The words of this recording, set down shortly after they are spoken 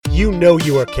You know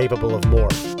you are capable of more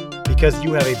because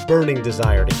you have a burning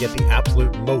desire to get the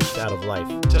absolute most out of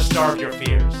life, to starve your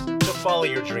fears, to follow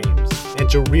your dreams, and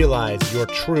to realize your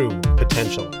true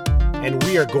potential. And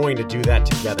we are going to do that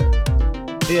together.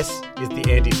 This is the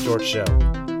Andy Storch Show.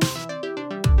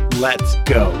 Let's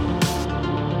go.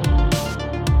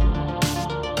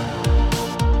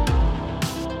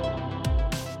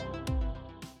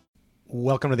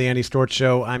 Welcome to the Andy Storch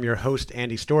Show. I'm your host,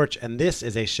 Andy Storch, and this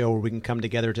is a show where we can come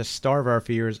together to starve our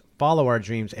fears, follow our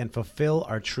dreams, and fulfill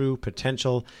our true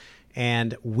potential.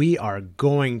 And we are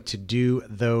going to do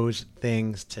those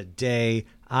things today.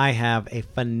 I have a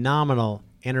phenomenal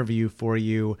interview for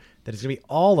you that is going to be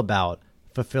all about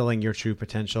fulfilling your true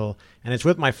potential. And it's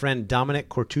with my friend Dominic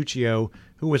Quartuccio,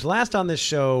 who was last on this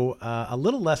show a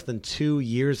little less than 2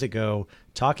 years ago,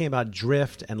 talking about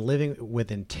drift and living with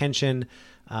intention.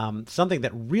 Something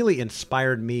that really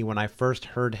inspired me when I first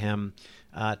heard him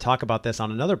talk about this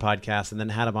on another podcast, and then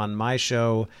had him on my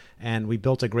show, and we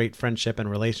built a great friendship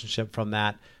and relationship from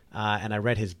that. And I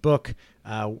read his book,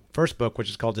 first book, which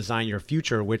is called Design Your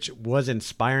Future, which was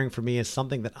inspiring for me as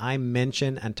something that I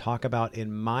mention and talk about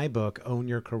in my book, Own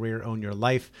Your Career, Own Your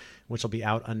Life, which will be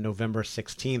out on November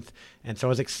 16th. And so I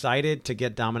was excited to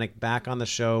get Dominic back on the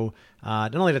show,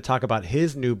 not only to talk about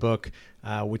his new book,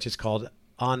 which is called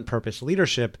On Purpose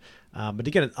Leadership, but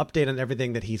to get an update on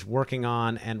everything that he's working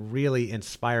on and really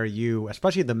inspire you,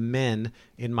 especially the men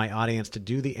in my audience, to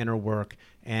do the inner work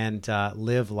and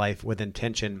live life with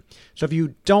intention. So if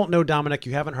you don't know Dominic,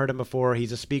 you haven't heard him before,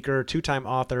 he's a speaker, two-time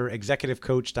author, executive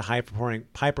coach to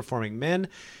high-performing men.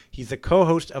 He's the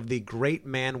co-host of the Great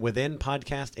Man Within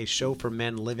podcast, a show for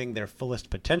men living their fullest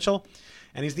potential.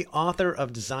 And he's the author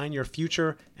of Design Your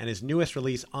Future and his newest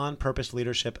release, On Purpose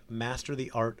Leadership, Master the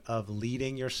Art of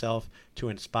Leading Yourself to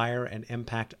Inspire and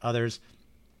Impact Others.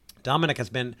 Dominic has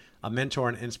been a mentor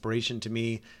and inspiration to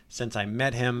me since I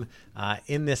met him.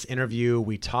 In this interview,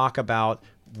 we talk about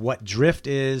what drift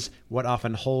is, what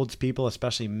often holds people,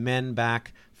 especially men,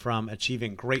 back from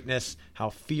achieving greatness, how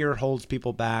fear holds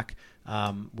people back.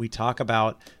 We talk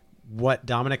about what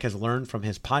Dominic has learned from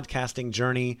his podcasting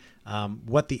journey,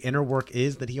 what the inner work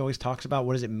is that he always talks about.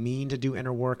 What does it mean to do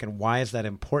inner work, and why is that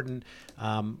important?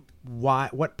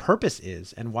 What purpose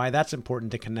is, and why that's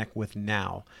important to connect with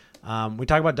now. We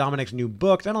talk about Dominic's new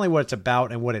book, not only what it's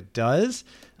about and what it does,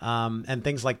 and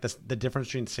things like the difference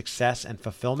between success and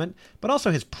fulfillment, but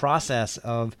also his process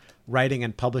of writing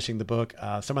and publishing the book,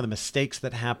 some of the mistakes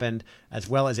that happened, as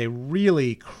well as a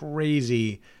really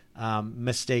crazy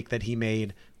mistake that he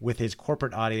made with his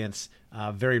corporate audience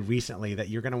very recently that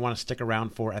you're going to want to stick around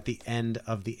for at the end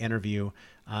of the interview.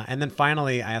 And then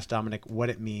finally, I asked Dominic what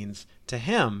it means to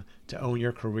him to own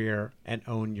your career and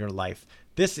own your life.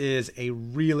 This is a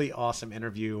really awesome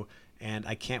interview, and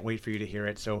I can't wait for you to hear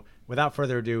it. So without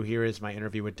further ado, here is my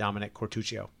interview with Dominic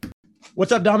Quartuccio.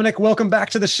 What's up, Dominic? Welcome back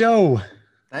to the show.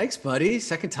 Thanks, buddy.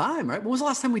 Second time, right? When was the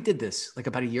last time we did this? Like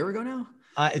about a year ago now?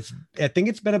 I think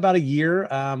it's been about a year.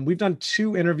 We've done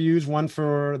 2 interviews, one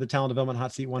for the Talent Development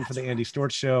Hot Seat, one for the Andy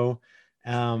Storch Show.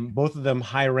 Both of them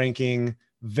high ranking,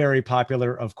 very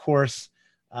popular, of course.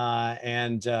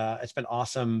 And it's been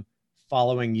awesome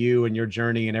following you and your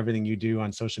journey and everything you do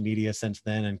on social media since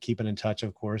then, and keeping in touch,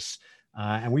 of course.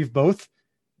 And we've both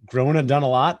grown and done a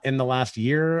lot in the last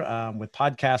year with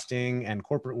podcasting and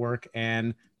corporate work. And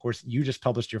of course, you just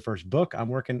published your first book.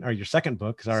 Your second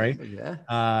book, sorry. Yeah.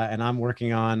 And I'm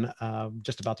working on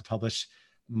just about to publish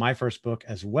my first book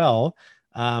as well.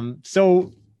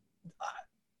 So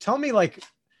tell me,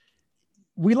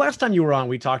 last time you were on,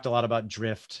 we talked a lot about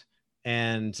drift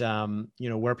and,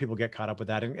 where people get caught up with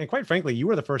that. And quite frankly, you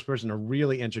were the first person to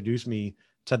really introduce me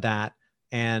to that.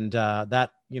 And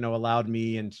that, allowed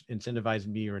me and incentivized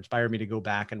me or inspired me to go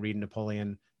back and read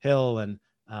Napoleon Hill and,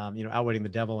 Outwitting the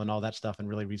Devil and all that stuff, and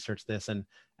really research this. And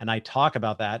I talk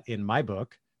about that in my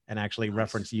book, and actually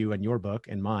reference you and your book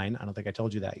in mine. I don't think I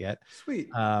told you that yet. Sweet.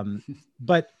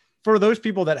 But for those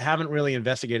people that haven't really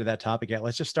investigated that topic yet,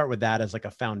 let's just start with that as like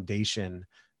a foundation.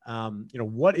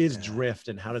 What is drift,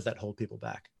 and how does that hold people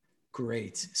back?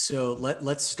 Great. So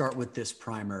let's start with this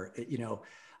primer.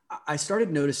 I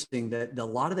started noticing that a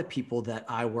lot of the people that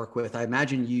I work with, I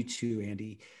imagine you too,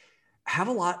 Andy, have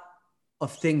a lot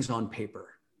of things on paper,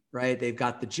 right? They've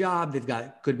got the job, they've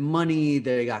got good money,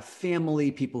 they got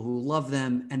family, people who love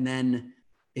them. And then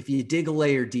if you dig a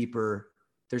layer deeper,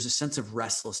 there's a sense of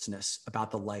restlessness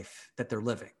about the life that they're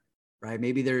living, right?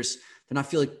 Maybe they're not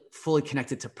feeling fully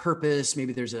connected to purpose.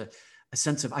 Maybe there's a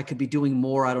sense of, I could be doing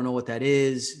more. I don't know what that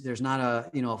is. There's not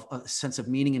a sense of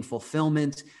meaning and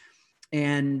fulfillment.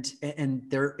 And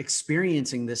they're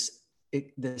experiencing this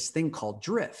thing called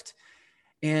drift.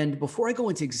 And before I go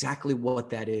into exactly what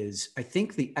that is, I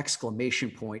think the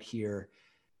exclamation point here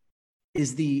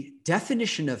is the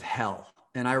definition of hell.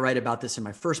 And I write about this in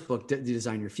my first book,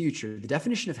 Design Your Future. The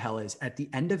definition of hell is at the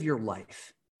end of your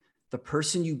life, the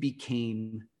person you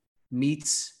became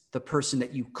meets the person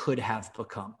that you could have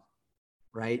become,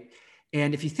 right?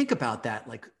 And if you think about that,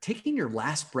 like taking your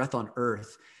last breath on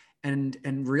earth and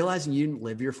realizing you didn't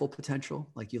live your full potential,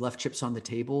 like you left chips on the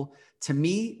table, to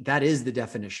me, that is the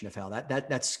definition of hell.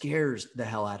 That scares the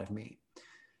hell out of me.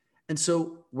 And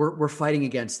so we're fighting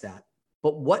against that.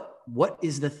 But what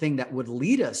is the thing that would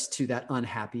lead us to that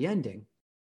unhappy ending?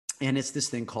 And it's this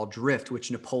thing called drift,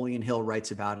 which Napoleon Hill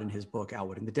writes about in his book,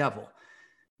 Outwitting the Devil.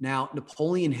 Now,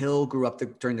 Napoleon Hill grew up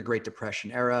during the Great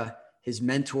Depression era. His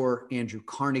mentor, Andrew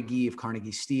Carnegie of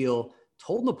Carnegie Steel,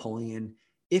 told Napoleon,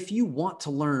 if you want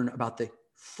to learn about the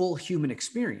full human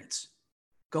experience,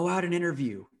 go out and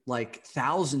interview like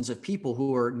thousands of people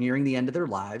who are nearing the end of their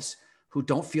lives, who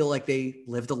don't feel like they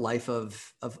lived a life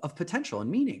of potential and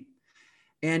meaning,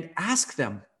 and ask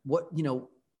them what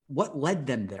led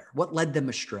them there, what led them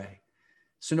astray.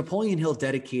 So Napoleon Hill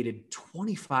dedicated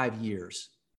 25 years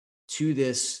to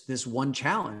this one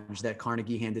challenge that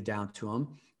Carnegie handed down to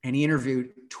him. And he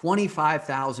interviewed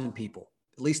 25,000 people,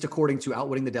 at least according to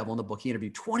Outwitting the Devil in the book. He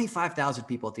interviewed 25,000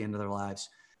 people at the end of their lives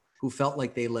who felt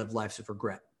like they lived lives of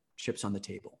regret, chips on the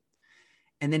table.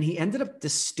 And then he ended up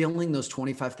distilling those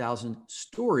 25,000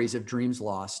 stories of dreams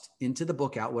lost into the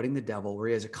book Outwitting the Devil, where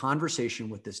he has a conversation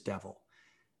with this devil.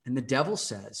 And the devil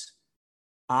says,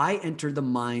 I entered the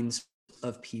minds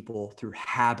of people through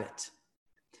habit.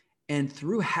 And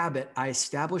through habit, I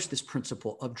established this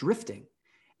principle of drifting.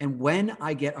 And when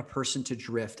I get a person to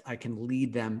drift, I can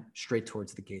lead them straight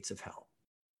towards the gates of hell.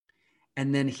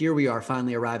 And then here we are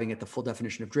finally arriving at the full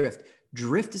definition of drift.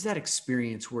 Drift is that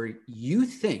experience where you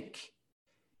think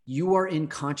you are in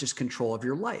conscious control of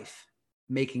your life,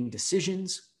 making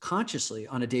decisions consciously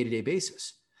on a day-to-day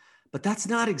basis. But that's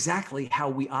not exactly how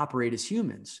we operate as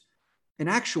humans. In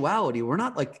actuality, we're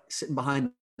not like sitting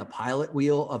behind the pilot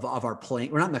wheel of our plane.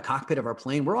 We're not in the cockpit of our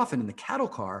plane. We're often in the cattle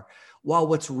car, while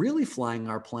what's really flying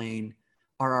our plane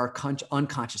are our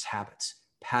unconscious habits,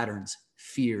 patterns,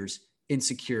 fears,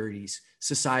 insecurities,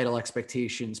 societal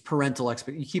expectations, parental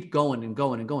expectations. You keep going and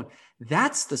going and going.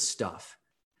 That's the stuff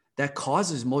that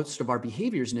causes most of our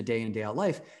behaviors in a day in, day out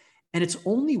life. And it's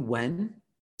only when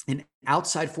an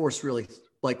outside force really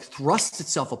like thrusts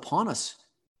itself upon us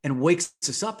and wakes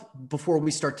us up before we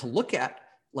start to look at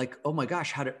like, oh my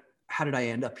gosh, how did I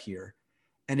end up here?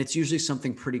 And it's usually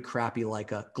something pretty crappy,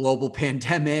 like a global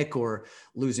pandemic or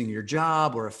losing your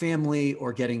job or a family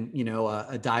or getting,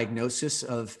 a diagnosis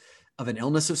of an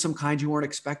illness of some kind you weren't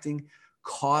expecting,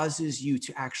 causes you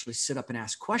to actually sit up and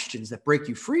ask questions that break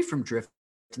you free from drift.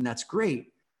 And that's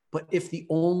great. But if the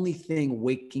only thing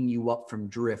waking you up from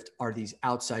drift are these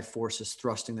outside forces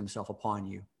thrusting themselves upon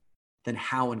you, then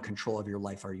how in control of your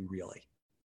life are you really?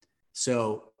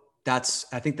 So I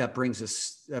think that brings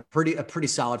us a pretty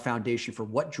solid foundation for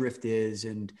what drift is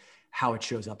and how it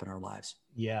shows up in our lives.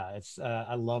 Yeah,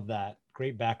 I love that.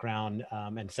 Great background.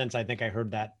 And since I think I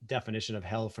heard that definition of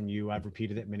hell from you, I've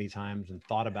repeated it many times and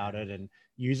thought about it and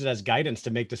use it as guidance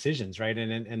to make decisions, right?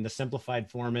 And the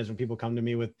simplified form is when people come to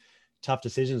me with tough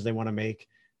decisions they want to make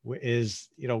is,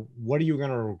 what are you going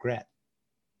to regret,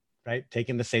 right?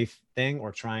 Taking the safe thing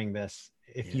or trying this.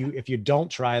 If you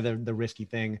don't try the risky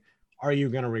thing, are you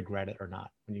going to regret it or not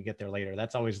when you get there later?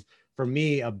 That's always, for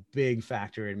me, a big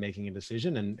factor in making a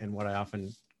decision and what I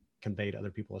often convey to other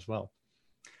people as well.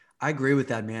 I agree with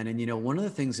that, man. And, one of the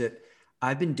things that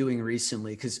I've been doing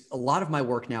recently, because a lot of my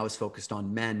work now is focused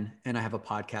on men, and I have a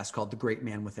podcast called The Great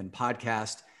Man Within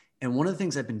Podcast. And one of the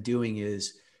things I've been doing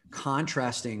is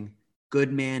contrasting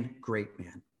good man, great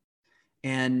man.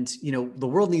 And, the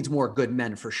world needs more good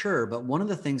men for sure. But one of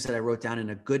the things that I wrote down in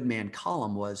a good man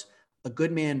column was a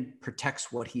good man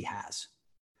protects what he has,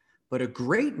 but a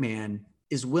great man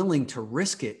is willing to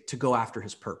risk it to go after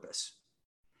his purpose.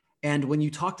 And when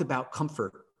you talked about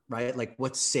comfort, right? Like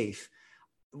what's safe,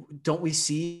 don't we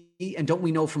see, and don't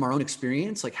we know from our own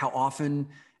experience, like how often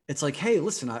it's like, hey,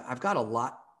 listen, I've got a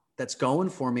lot that's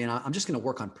going for me and I'm just going to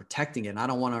work on protecting it. And I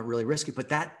don't want to really risk it, but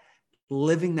that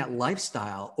living that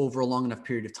lifestyle over a long enough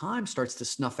period of time starts to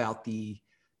snuff out the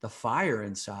fire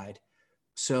inside.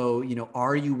 So,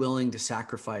 are you willing to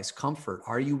sacrifice comfort?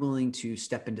 Are you willing to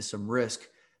step into some risk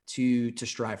to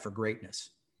strive for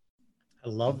greatness? I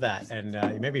love that. And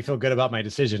you made me feel good about my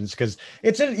decisions because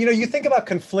it's, you think about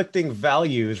conflicting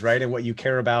values, right? And what you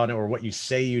care about or what you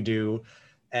say you do.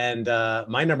 And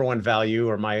my number one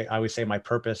value I always say my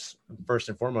purpose first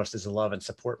and foremost is to love and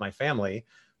support my family.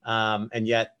 And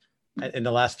yet in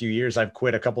the last few years, I've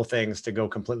quit a couple things to go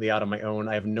completely out on my own.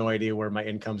 I have no idea where my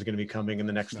income is going to be coming in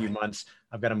the next few months.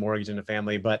 I've got a mortgage and a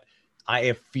family, but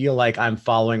I feel like I'm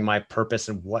following my purpose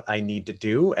and what I need to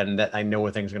do, and that I know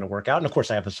where things are going to work out. And of course,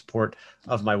 I have the support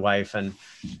of my wife and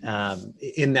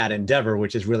in that endeavor,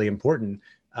 which is really important.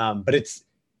 But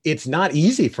it's not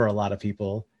easy for a lot of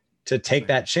people to take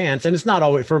that chance. And it's not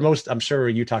always, for most, I'm sure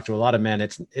you talk to a lot of men,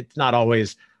 it's not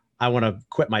always, I want to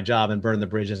quit my job and burn the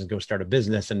bridges and go start a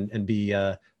business and be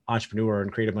a entrepreneur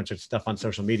and create a bunch of stuff on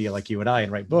social media like you and I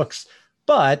and write books.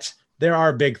 But there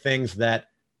are big things that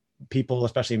people,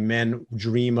 especially men,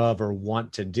 dream of or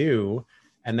want to do,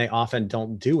 and they often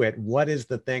don't do it. What is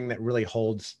the thing that really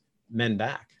holds men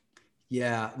back?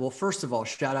 Yeah. Well, first of all,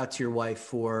 shout out to your wife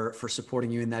for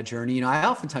supporting you in that journey. You know, I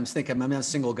oftentimes think I'm a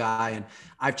single guy, and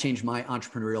I've changed my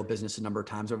entrepreneurial business a number of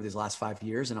times over these last 5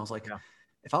 years. And I was like,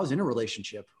 if I was in a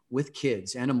relationship with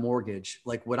kids and a mortgage,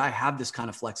 like, would I have this kind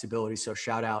of flexibility? So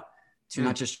shout out to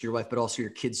not just your wife, but also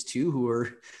your kids too,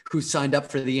 who signed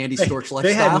up for the Andy Storch lifestyle.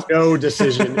 They had no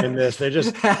decision in this. They're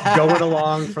just going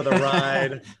along for the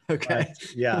ride. Okay.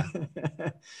 But, yeah.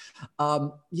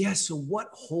 So what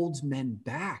holds men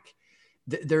back?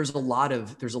 There's a lot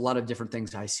of different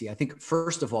things I see. I think,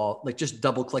 first of all, like, just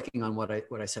double clicking on what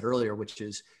I said earlier, which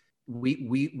is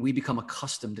we become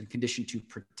accustomed and conditioned to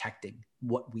protecting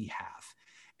what we have.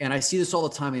 And I see this all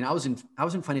the time. I mean, I was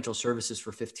in financial services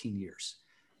for 15 years,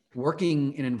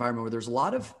 working in an environment where there's a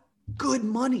lot of good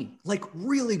money, like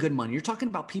really good money. You're talking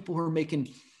about people who are making,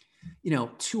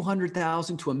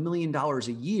 $200,000 to $1 million a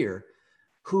year,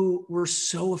 who were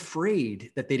so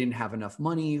afraid that they didn't have enough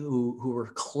money, who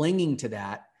were clinging to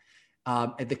that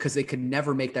because they could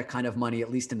never make that kind of money,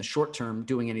 at least in the short term,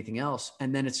 doing anything else.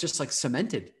 And then it's just like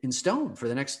cemented in stone for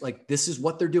the next, like, this is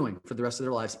what they're doing for the rest of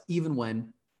their lives, even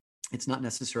when it's not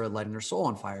necessarily lighting their soul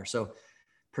on fire. So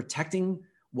protecting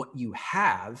what you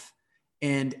have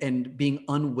and being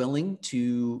unwilling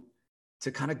to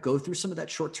kind of go through some of that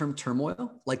short-term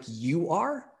turmoil, like you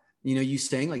are. You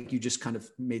saying, like, you just kind of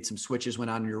made some switches, went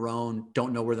on your own,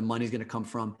 don't know where the money's going to come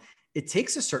from. It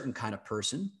takes a certain kind of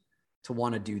person to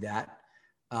want to do that.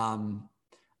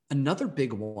 Another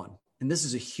big one, and this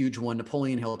is a huge one,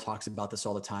 Napoleon Hill talks about this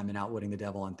all the time in Outwitting the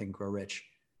Devil on Think and Grow Rich: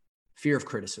 fear of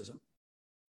criticism.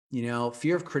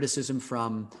 Fear of criticism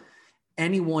from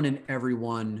anyone and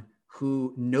everyone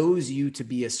who knows you to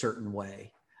be a certain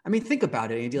way. I mean, think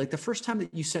about it, Andy. Like, the first time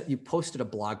that you posted a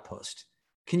blog post,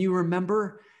 can you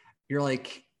remember? You're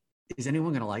like, is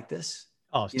anyone going to like this?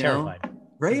 Oh, it's terrified.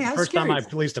 Right? The first time I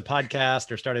released a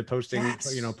podcast or started posting,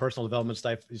 personal development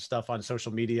stuff on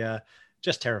social media,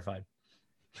 just terrified.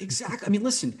 Exactly. I mean,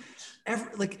 listen,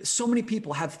 so many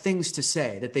people have things to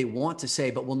say that they want to say,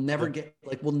 but we'll never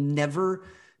we'll never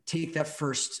take that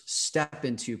first step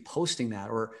into posting that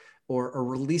or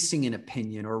releasing an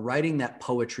opinion or writing that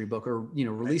poetry book or,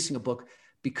 releasing a book,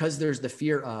 because there's the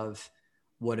fear of,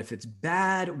 what if it's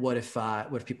bad? What if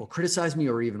people criticize me,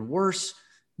 or even worse,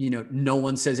 no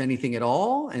one says anything at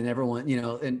all, and everyone,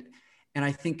 and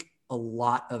I think a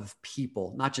lot of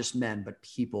people, not just men, but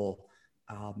people,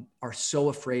 are so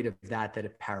afraid of that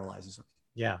it paralyzes them.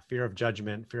 Yeah. Fear of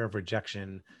judgment, fear of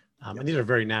rejection. And these are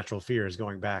very natural fears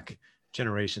going back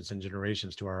generations and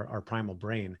generations to our primal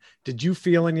brain. Did you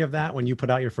feel any of that when you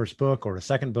put out your first book or a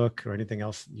second book or anything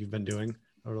else you've been doing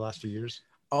over the last few years?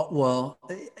 Oh, well,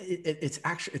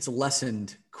 it's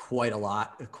lessened quite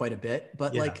a bit,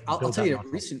 but I'll tell you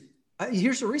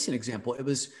here's a recent example. It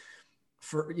was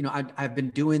for, I've been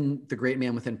doing the Great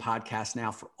Man Within podcast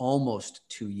now for almost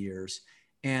 2 years.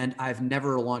 And I've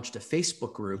never launched a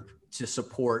Facebook group to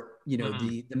support,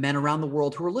 the men around the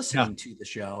world who are listening to the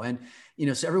show. And,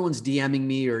 so everyone's DMing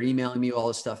me or emailing me, all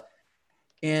this stuff.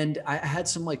 And I had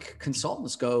some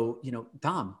consultants go,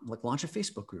 Dom, launch a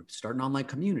Facebook group, start an online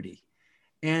community.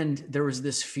 And there was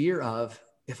this fear of,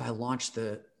 if I launch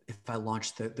the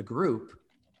group,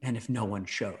 and if no one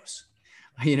shows,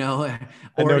 I know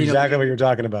exactly what you're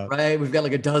talking about. Right. We've got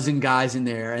a dozen guys in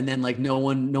there, and then no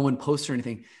one posts or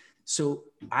anything. So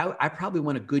I probably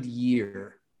went a good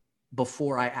year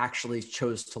before I actually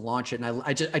chose to launch it. And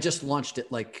I just launched it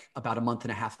about a month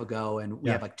and a half ago, and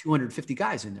we have 250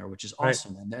 guys in there, which is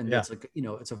awesome. Right. And it's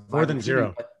it's a more than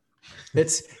zero.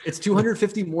 It's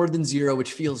 250 more than zero,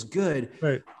 which feels good.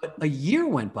 Right. But a year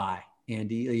went by,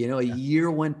 Andy, a year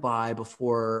went by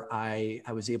before I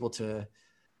was able to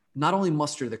not only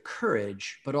muster the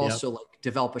courage, but also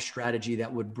develop a strategy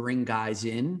that would bring guys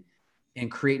in and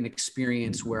create an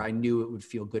experience where I knew it would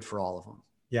feel good for all of them.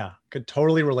 Yeah. Could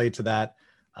totally relate to that.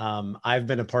 I've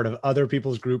been a part of other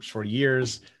people's groups for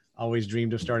years, always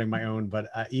dreamed of starting my own, but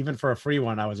even for a free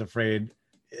one, I was afraid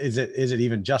is it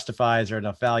even justified? Is there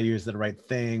enough value? Is it the right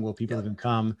thing? Will people even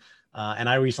come? And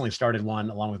I recently started one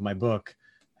along with my book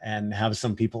and have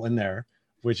some people in there,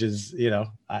 which is,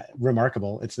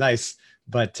 remarkable. It's nice,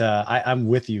 but I'm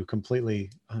with you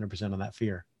completely 100% on that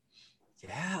fear.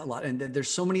 Yeah, a lot. And there's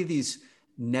so many of these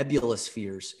nebulous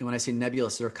fears. And when I say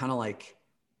nebulous, they're kind of like,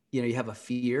 you have a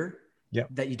fear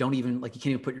that you don't even like, you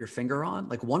can't even put your finger on.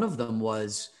 Like one of them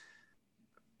was,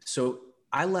 so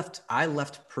I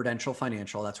left Prudential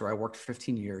Financial. That's where I worked for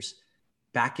 15 years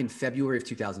back in February of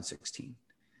 2016.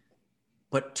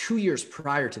 But 2 years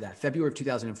prior to that, February of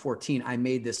 2014, I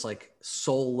made this like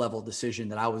soul level decision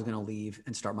that I was going to leave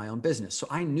and start my own business. So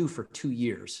I knew for 2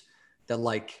 years that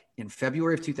like in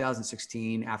February of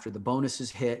 2016, after the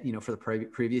bonuses hit, for the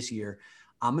previous year,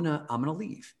 I'm going to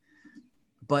leave.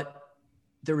 But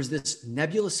there was this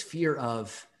nebulous fear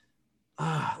of,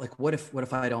 like, what if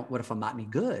I'm not any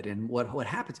good? And what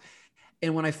happens?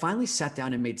 And when I finally sat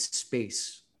down and made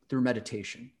space through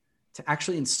meditation to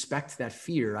actually inspect that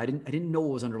fear, I didn't know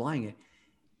what was underlying it.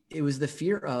 It was the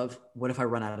fear of, what if I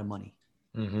run out of money?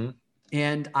 Mm-hmm.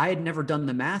 And I had never done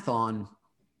the math on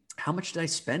how much did I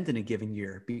spend in a given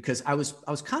year? Because I was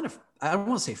kind of, I don't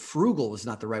want to say frugal was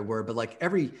not the right word, but like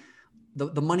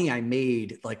the money I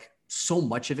made, like so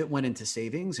much of it went into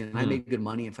savings, and I made good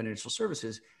money in financial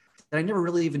services that I never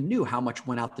really even knew how much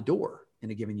went out the door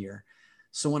in a given year.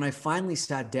 So when I finally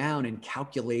sat down and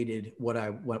calculated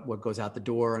what goes out the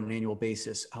door on an annual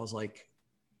basis, I was like,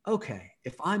 okay,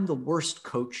 if I'm the worst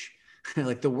coach,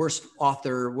 like the worst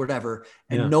author, whatever,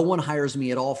 and no one hires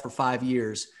me at all for 5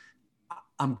 years,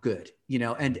 I'm good,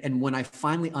 and when I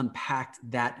finally unpacked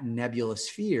that nebulous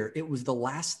fear, it was the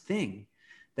last thing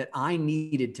that I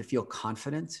needed to feel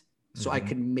confident so I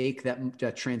could make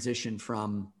that transition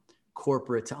from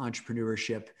corporate to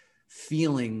entrepreneurship,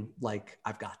 feeling like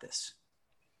I've got this.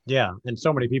 Yeah. And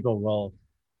so many people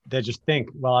they just think,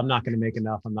 well, I'm not going to make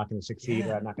enough. I'm not going to succeed,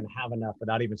 or I'm not going to have enough,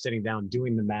 without even sitting down,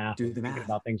 doing the math, thinking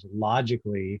about things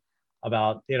logically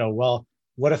about, well,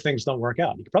 what if things don't work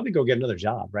out? You could probably go get another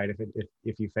job, right?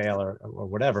 If you fail or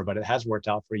whatever, but it has worked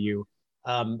out for you.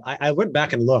 I went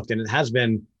back and looked, and it has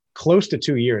been close to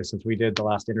 2 years since we did the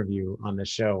last interview on this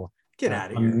show. Get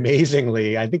out of here.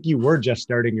 Amazingly, I think you were just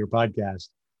starting your podcast.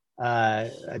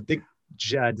 I think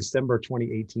December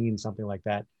 2018, something like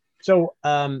that. So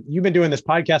you've been doing this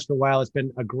podcast for a while. It's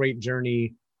been a great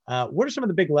journey. What are some of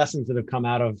the big lessons that have come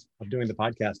out of doing the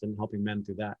podcast and helping men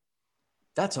through that?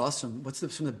 That's awesome. What's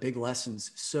some of the big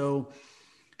lessons? So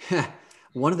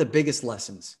one of the biggest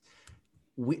lessons,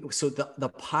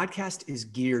 the podcast is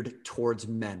geared towards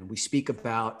men. We speak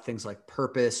about things like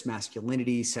purpose,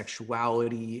 masculinity,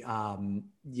 sexuality,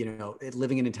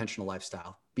 living an intentional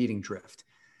lifestyle, beating drift.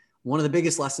 One of the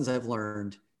biggest lessons I've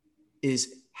learned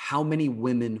is how many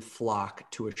women flock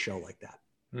to a show like that.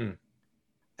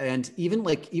 And even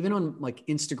on like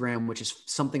Instagram, which is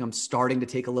something I'm starting to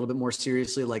take a little bit more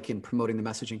seriously, like in promoting the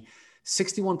messaging,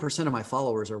 61% of my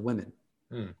followers are women.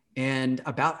 And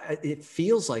it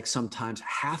feels like sometimes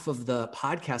half of the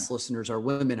podcast listeners are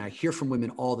women. I hear from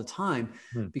women all the time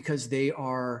because they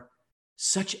are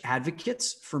such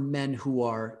advocates for men who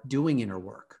are doing inner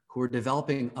work, who are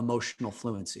developing emotional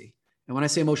fluency. And when I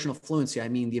say emotional fluency, I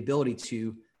mean the ability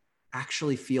to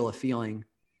actually feel a feeling,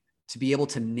 to be able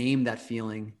to name that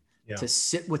feeling, to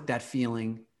sit with that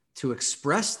feeling, to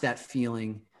express that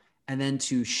feeling, and then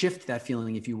to shift that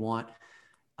feeling if you want,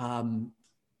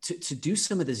 to do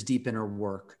some of this deep inner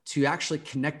work, to actually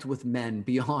connect with men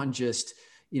beyond just,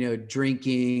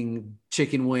 drinking,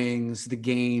 chicken wings, the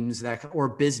games, or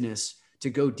business, to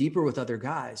go deeper with other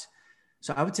guys.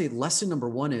 So I would say lesson number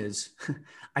one is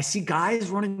I see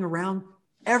guys running around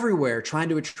everywhere trying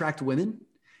to attract women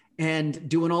and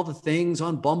doing all the things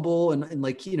on Bumble and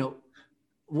like,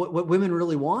 what women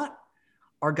really want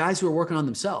are guys who are working on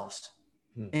themselves.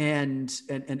 And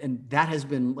that has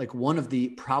been like one of the,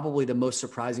 probably the most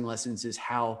surprising lessons is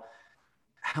how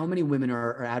many women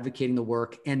are advocating the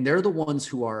work, and they're the ones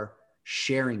who are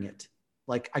sharing it.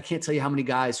 Like, I can't tell you how many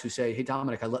guys who say, hey,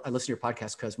 Dominic, I listen to your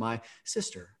podcast because my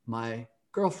sister, my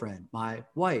girlfriend, my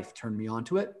wife turned me on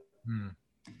to it.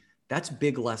 That's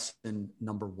big lesson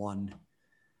number one.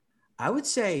 I would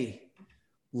say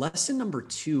lesson number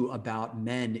two about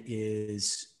men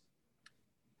is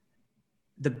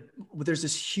there's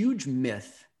this huge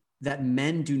myth that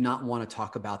men do not want to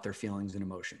talk about their feelings and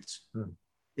emotions.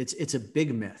 It's a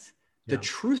big myth. The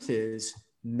truth is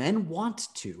men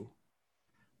want to,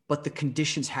 but the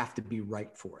conditions have to be right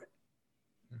for it.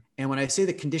 And when I say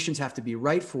the conditions have to be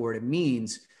right for it, it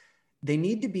means they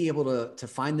need to be able to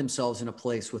find themselves in a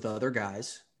place with other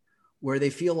guys where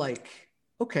they feel like,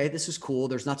 okay, this is cool.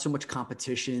 There's not so much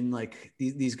competition. Like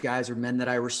these guys are men that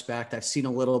I respect. I've seen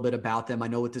a little bit about them. I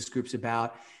know what this group's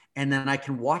about. And then I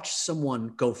can watch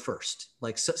someone go first,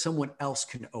 like someone else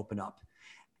can open up,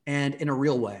 and in a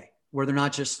real way, where they're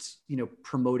not just,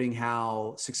 promoting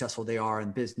how successful they are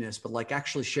in business, but like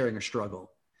actually sharing a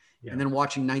struggle. Yeah. And then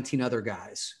watching 19 other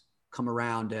guys come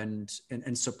around and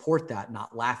support that,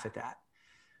 not laugh at that.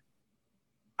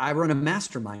 I run a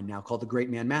mastermind now called the Great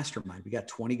Man Mastermind. We got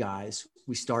 20 guys.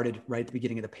 We started right at the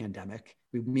beginning of the pandemic.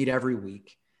 We meet every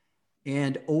week.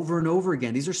 And over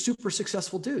again, these are super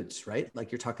successful dudes, right?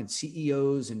 Like you're talking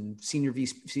CEOs and senior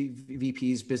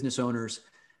VPs, business owners.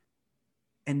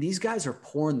 And these guys are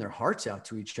pouring their hearts out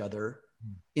to each other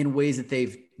in ways that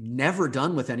they've never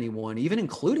done with anyone, even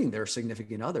including their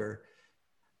significant other.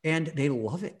 And they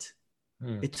love it.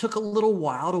 It took a little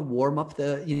while to warm up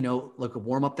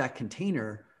warm up that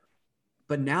container.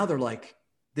 But now they're like,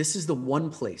 this is the one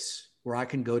place where I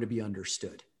can go to be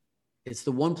understood. It's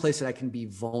the one place that I can be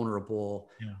vulnerable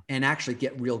and actually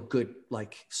get real good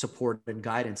like support and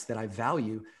guidance that I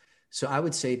value. So I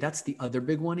would say that's the other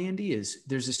big one, Andy, is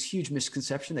there's this huge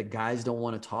misconception that guys don't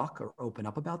want to talk or open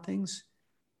up about things.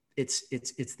 It's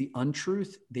the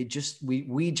untruth. We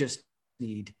just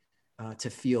need to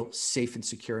feel safe and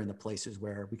secure in the places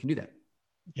where we can do that.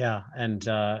 Yeah. And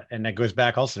that goes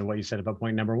back also to what you said about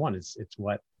point number one. It's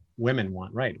what women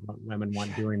want, right? What women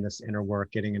want, doing this inner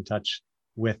work, getting in touch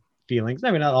with feelings.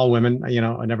 I mean, not all women,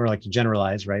 I never like to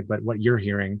generalize, right? But what you're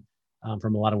hearing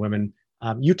from a lot of women,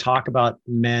 you talk about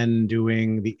men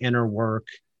doing the inner work,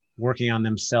 working on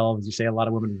themselves. You say a lot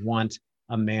of women want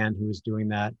a man who is doing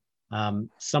that.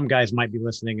 Some guys might be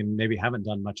listening and maybe haven't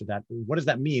done much of that. What does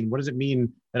that mean? What does it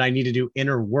mean that I need to do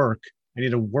inner work? I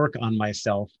need to work on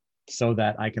myself so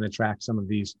that I can attract some of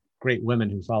these great women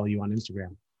who follow you on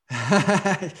Instagram?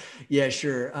 Yeah,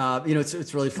 sure.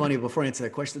 It's really funny. Before I answer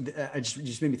that question, I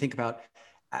just made me think about,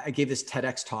 I gave this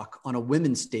TEDx talk on a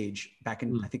women's stage back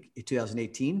in, I think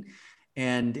 2018.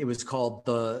 And it was called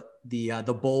the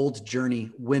bold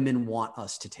journey women want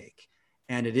us to take.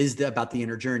 And it is about the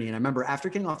inner journey. And I remember after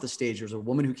getting off the stage, there was a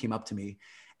woman who came up to me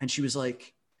and she was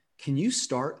like, can you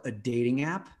start a dating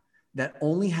app that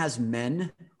only has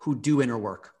men who do inner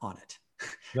work on it?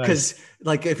 Because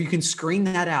like, if you can screen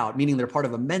that out, meaning they're part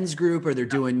of a men's group or they're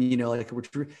doing,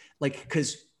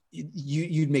 because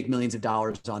you'd make millions of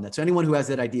dollars on that. So anyone who has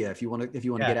that idea, if you want to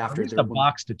get after it, a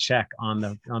box to check on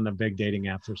the big dating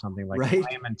apps or something like that.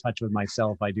 I am in touch with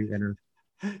myself. I do inner,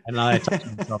 and I touch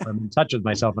myself. I'm in touch with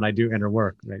myself, and I do inner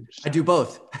work. Right. I do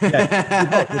both.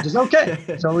 Which is okay.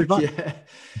 It's totally fine. Yeah.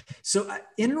 So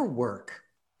inner work,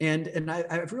 and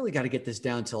I've really got to get this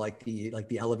down to like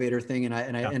the elevator thing, and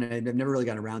I've never really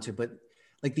gotten around to it, but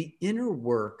like the inner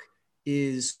work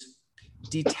is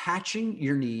detaching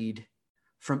your need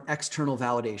from external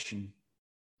validation,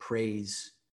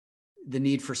 praise, the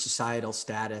need for societal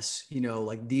status,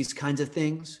 like these kinds of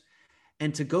things,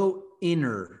 and to go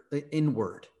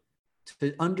inward,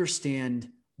 to understand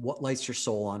what lights your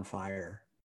soul on fire.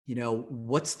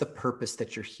 What's the purpose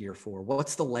that you're here for?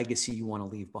 What's the legacy you want to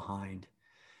leave behind?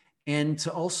 And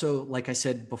to also, like I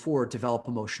said before, develop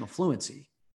emotional fluency,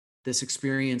 this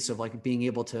experience of like being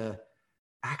able to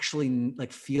actually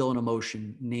like feel an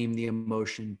emotion, name the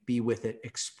emotion, be with it,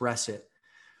 express it.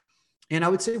 And I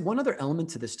would say one other element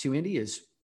to this too, Andy, is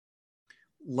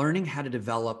learning how to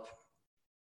develop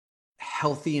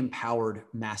healthy, empowered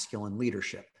masculine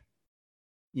leadership.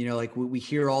 Like we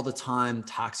hear all the time,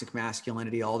 toxic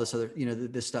masculinity, all this other,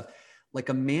 this stuff. Like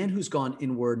a man who's gone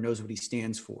inward knows what he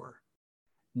stands for,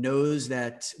 knows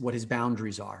that what his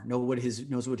boundaries are,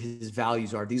 knows what his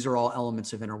values are. These are all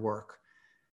elements of inner work.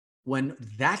 When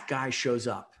that guy shows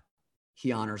up,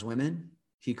 he honors women.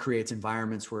 He creates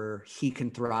environments where he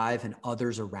can thrive and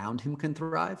others around him can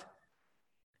thrive.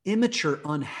 Immature,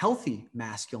 unhealthy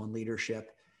masculine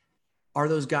leadership are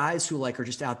those guys who are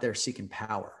just out there seeking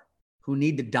power, who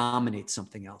need to dominate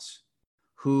something else,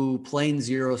 who play in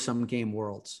zero-sum game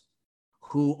worlds,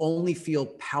 who only feel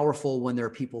powerful when there are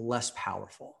people less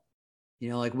powerful.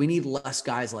 We need less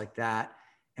guys like that.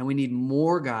 And we need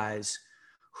more guys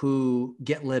who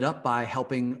get lit up by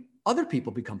helping other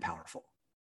people become powerful,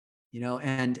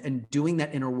 and doing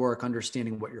that inner work,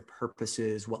 understanding what your purpose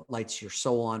is, what lights your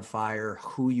soul on fire,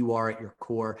 who you are at your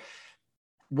core.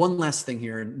 One last thing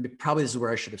here, and probably this is where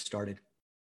I should have started.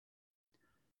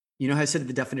 How I said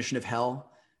the definition of hell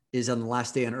is on the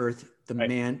last day on earth,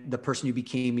 the person you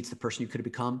became meets the person you could have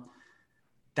become.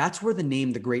 That's where the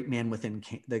name, the Great Man Within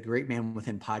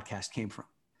podcast came from.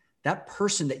 That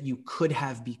person that you could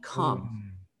have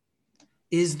become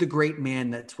is the great man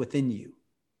that's within you.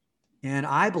 And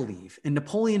I believe, and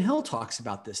Napoleon Hill talks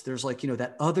about this, there's like,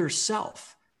 that other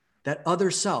self,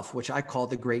 which I call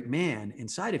the great man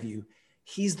inside of you.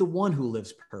 He's the one who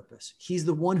lives purpose. He's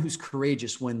the one who's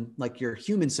courageous when like your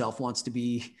human self wants to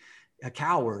be a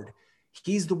coward.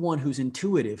 He's the one who's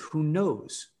intuitive, who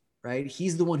knows, right?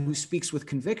 He's the one who speaks with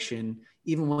conviction,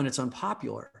 even when it's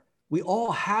unpopular. We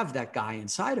all have that guy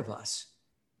inside of us.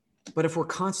 But if we're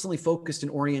constantly focused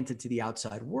and oriented to the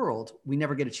outside world, we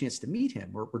never get a chance to meet him.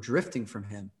 We're drifting from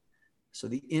him. So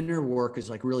the inner work is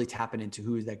like really tapping into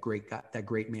who that great guy, that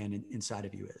great man inside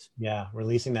of you is. Yeah,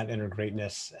 releasing that inner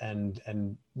greatness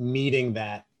and meeting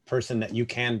that person that you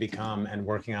can become and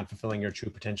working on fulfilling your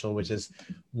true potential, which is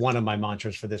one of my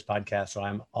mantras for this podcast. So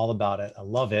I'm all about it. I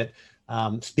love it.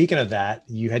 Speaking of that,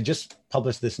 you had just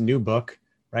published this new book,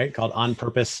 right, called On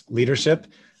Purpose Leadership.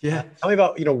 Yeah. Tell me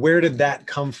about, where did that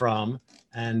come from?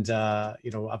 And,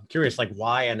 I'm curious, like,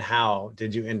 why and how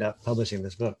did you end up publishing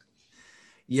this book?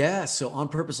 Yeah. So On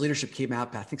Purpose Leadership came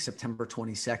out, I think, September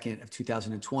 22nd of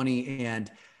 2020.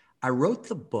 And I wrote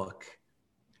the book.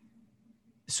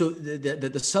 So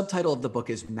the subtitle of the book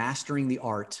is Mastering the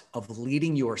Art of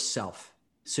Leading Yourself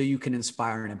so you can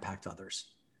inspire and impact others.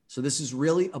 So this is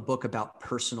really a book about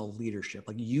personal leadership,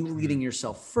 like you leading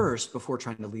yourself first before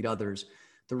trying to lead others.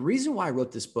 The reason why I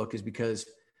wrote this book is because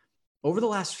over the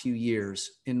last few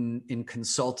years in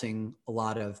consulting a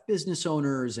lot of business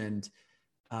owners and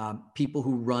people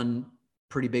who run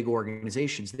pretty big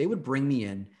organizations, they would bring me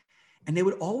in and they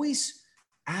would always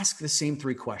ask the same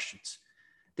three questions.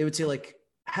 They would say like,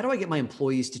 how do I get my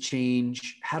employees to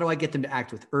change? How do I get them to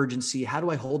act with urgency? How do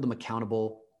I hold them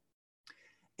accountable?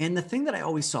 And the thing that I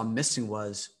always saw missing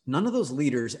was none of those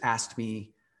leaders asked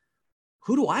me,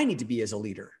 who do I need to be as a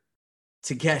leader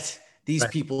to get these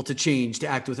people to change, to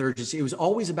act with urgency? It was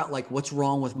always about like, what's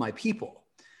wrong with my people?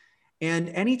 And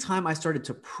anytime I started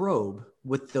to probe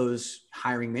with those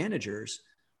hiring managers,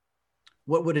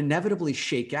 what would inevitably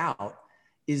shake out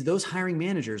is those hiring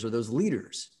managers or those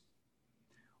leaders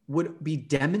would be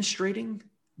demonstrating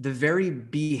the very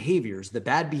behaviors, the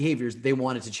bad behaviors they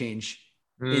wanted to change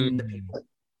in the people,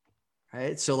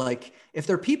 right? So like if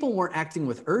their people weren't acting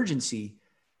with urgency,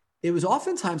 it was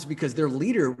oftentimes because their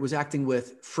leader was acting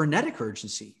with frenetic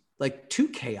urgency, like too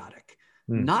chaotic,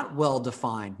 not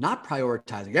well-defined, not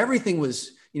prioritizing. Everything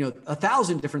was,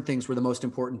 1,000 different things were the most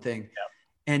important thing. Yep.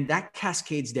 And that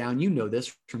cascades down,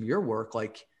 this from your work,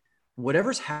 like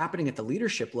whatever's happening at the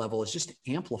leadership level is just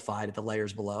amplified at the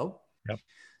layers below. Yep.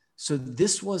 So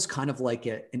this was kind of like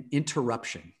an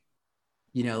interruption.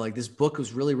 Like this book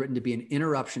was really written to be an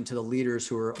interruption to the leaders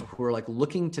who are like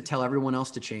looking to tell everyone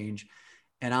else to change.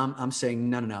 And I'm saying,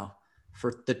 no.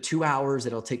 For the 2 hours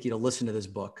that it'll take you to listen to this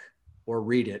book or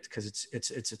read it, because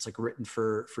it's like written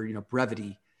for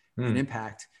brevity and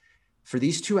impact. For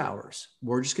these 2 hours,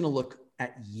 we're just going to look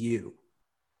at you.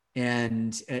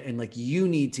 And like you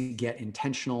need to get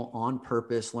intentional, on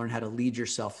purpose, learn how to lead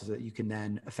yourself so that you can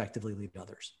then effectively lead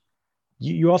others.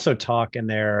 You also talk in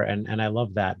there, and I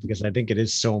love that because I think it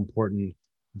is so important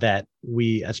that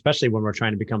we, especially when we're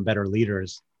trying to become better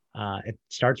leaders, it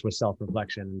starts with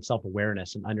self-reflection and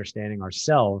self-awareness and understanding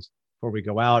ourselves before we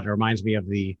go out. It reminds me of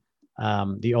the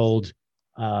old,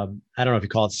 I don't know if you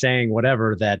call it saying,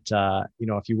 whatever, that,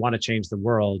 if you want to change the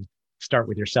world, start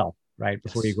with yourself, right?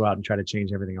 Before you go out and try to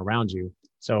change everything around you.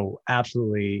 So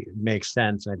absolutely makes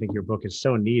sense. And I think your book is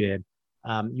so needed.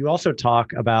 You also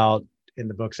talk about, in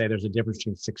the book, say there's a difference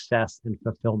between success and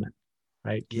fulfillment,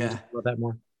 right? Can you talk about that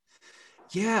more?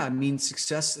 Yeah. I mean,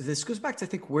 success, this goes back to, I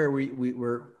think, where we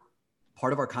were,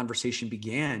 part of our conversation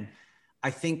began. I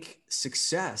think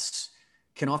success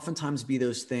can oftentimes be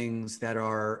those things that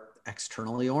are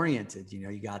externally oriented.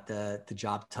 You got the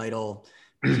job title,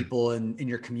 people in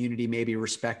your community maybe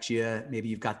respect you. Maybe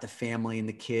you've got the family and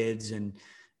the kids and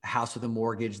a house with a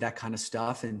mortgage, that kind of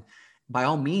stuff. And by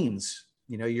all means,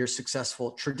 you're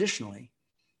successful traditionally,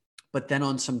 but then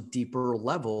on some deeper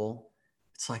level,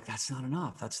 it's like, that's not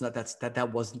enough.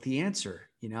 That wasn't the answer.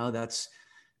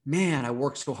 Man, I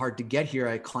worked so hard to get here.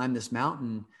 I climbed this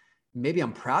mountain. Maybe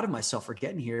I'm proud of myself for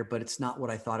getting here, but it's not what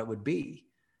I thought it would be.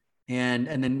 And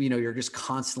then, you're just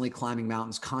constantly climbing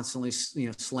mountains, constantly,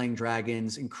 slaying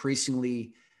dragons,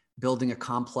 increasingly building a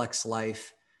complex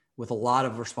life with a lot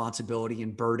of responsibility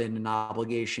and burden and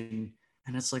obligation.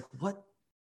 And it's like,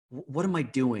 what am I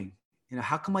doing?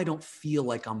 How come I don't feel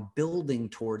like I'm building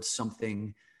towards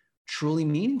something truly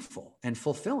meaningful and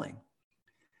fulfilling?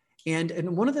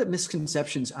 And one of the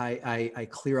misconceptions I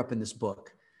clear up in this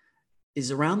book is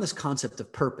around this concept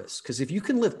of purpose. Because if you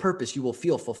can live purpose, you will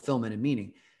feel fulfillment and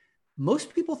meaning.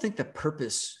 Most people think that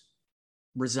purpose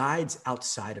resides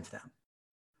outside of them,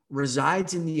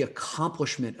 resides in the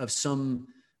accomplishment of some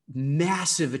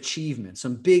massive achievement,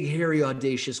 some big, hairy,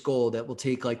 audacious goal that will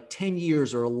take like 10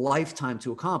 years or a lifetime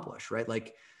to accomplish, right?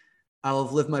 Like I'll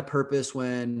have lived my purpose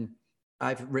when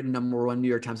I've written #1 New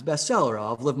York Times bestseller.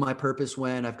 I'll have lived my purpose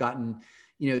when I've gotten,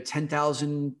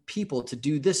 10,000 people to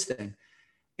do this thing.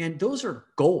 And those are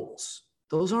goals.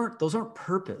 Those aren't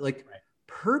purpose. Like right.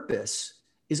 Purpose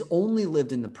is only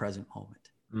lived in the present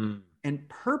moment. And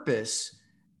purpose,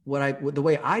 the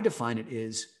way I define it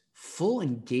is full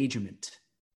engagement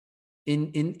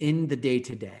in the day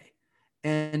to day.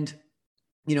 And,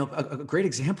 a great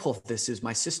example of this is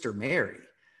my sister, Mary.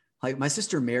 Like my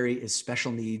sister, Mary is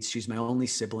special needs. She's my only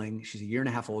sibling. She's a year and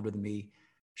a half older than me.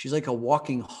 She's like a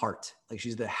walking heart. Like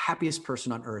she's the happiest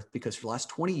person on earth because for the last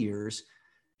 20 years,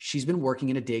 she's been working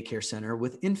in a daycare center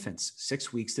with infants,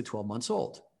 6 weeks to 12 months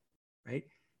old, right?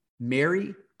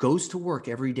 Mary goes to work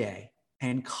every day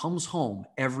and comes home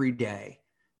every day,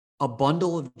 a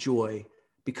bundle of joy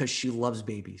because she loves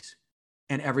babies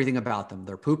and everything about them.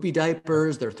 They're poopy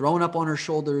diapers, they're throwing up on her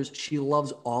shoulders. She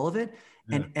loves all of it.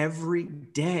 Yeah. And every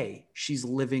day she's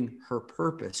living her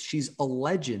purpose. She's a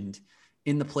legend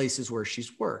in the places where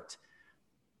she's worked.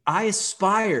 I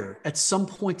aspire at some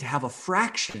point to have a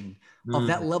fraction of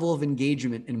that level of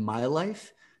engagement in my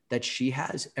life that she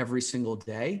has every single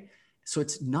day. So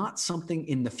it's not something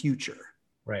in the future.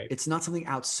 Right. It's not something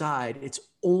outside. It's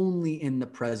only in the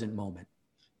present moment.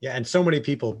 Yeah. And so many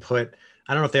people I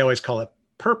don't know if they always call it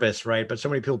purpose, right? But so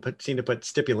many people seem to put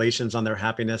stipulations on their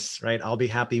happiness, right? I'll be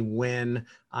happy when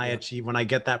I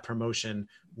get that promotion.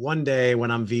 One day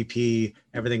when I'm VP,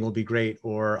 everything will be great.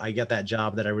 Or I get that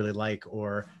job that I really like.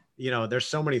 Or, there's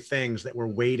so many things that we're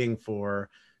waiting for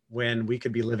when we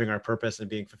could be living our purpose and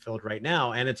being fulfilled right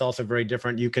now. And it's also very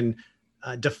different. You can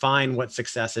define what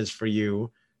success is for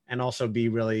you and also be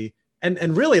really,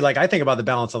 and really, like I think about the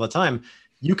balance all the time.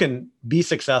 You can be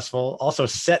successful, also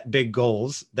set big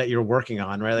goals that you're working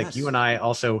on, right? Like yes. You and I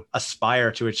also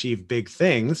aspire to achieve big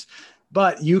things,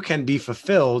 but you can be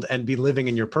fulfilled and be living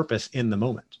in your purpose in the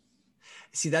moment.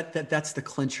 See, that's the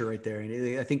clincher right there.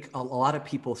 And I think a lot of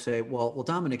people say, well,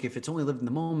 Dominic, if it's only lived in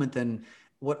the moment, then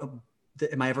what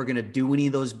am I ever going to do any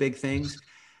of those big things?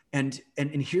 And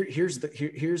here's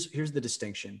the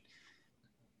distinction.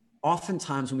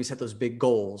 Oftentimes when we set those big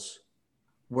goals,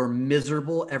 we're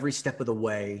miserable every step of the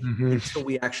way until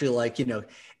we actually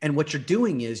and what you're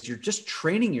doing is you're just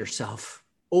training yourself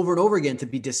over and over again to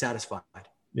be dissatisfied,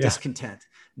 discontent,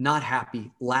 not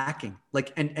happy, lacking.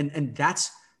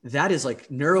 That is like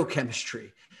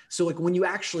neurochemistry. So like when you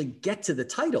actually get to the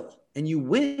title and you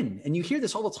win, and you hear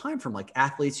this all the time from like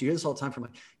athletes, you hear this all the time from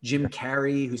like Jim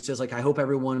Carrey, who says like, I hope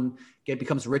everyone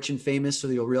becomes rich and famous so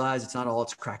that you'll realize it's not all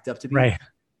it's cracked up to be. Right.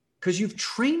 Because you've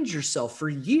trained yourself for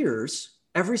years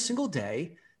every single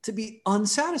day to be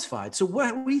unsatisfied. So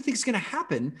what do you think is going to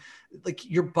happen? Like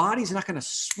your body's not going to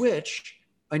switch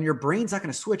and your brain's not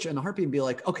going to switch in a heartbeat and be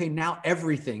like, okay, now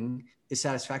everything is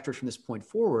satisfactory from this point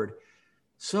forward.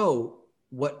 So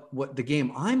what the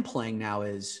game I'm playing now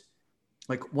is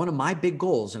like one of my big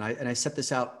goals. And I set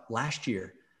this out last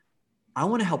year. I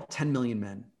want to help 10 million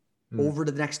men over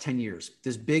the next 10 years.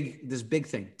 This big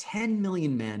thing, 10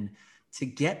 million men to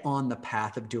get on the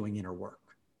path of doing inner work.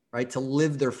 Right? To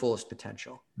live their fullest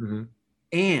potential.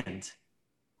 And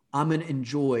I'm going to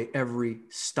enjoy every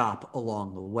stop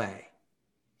along the way,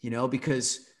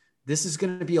 because this is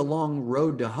going to be a long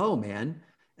road to hoe, man.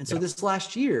 And so this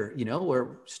last year, we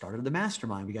started the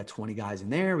mastermind. We got 20 guys in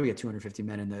there. We got 250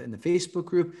 men in the Facebook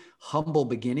group, humble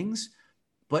beginnings,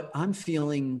 but I'm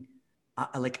feeling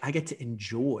like I get to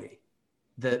enjoy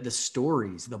the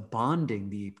stories, the bonding,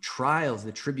 the trials,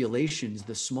 the tribulations,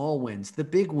 the small wins, the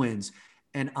big wins.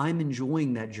 And I'm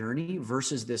enjoying that journey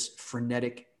versus this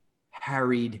frenetic,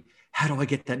 harried, how do I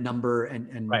get that number?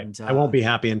 Right. I won't be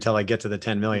happy until I get to the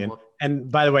 10 million. And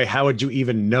by the way, how would you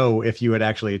even know if you had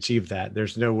actually achieved that?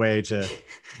 There's no way to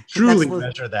truly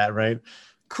measure that, right?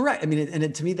 Correct. I mean,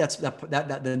 and to me, that's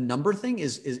that the number thing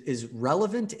is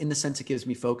relevant in the sense it gives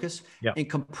me focus, and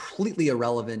completely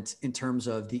irrelevant in terms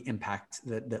of the impact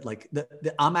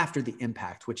that I'm after the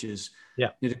impact, which is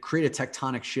to create a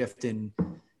tectonic shift in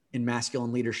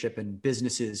masculine leadership in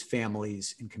businesses,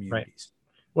 families, and communities.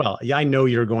 Right. Well, I know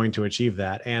you're going to achieve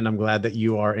that. And I'm glad that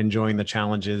you are enjoying the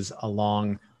challenges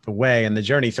along the way and the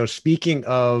journey. So speaking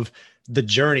of the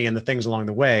journey and the things along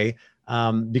the way,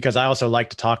 because I also like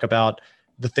to talk about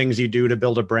the things you do to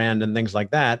build a brand and things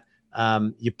like that.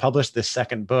 You published this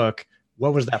second book.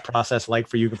 What was that process like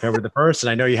for you compared with the first? And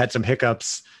I know you had some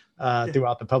hiccups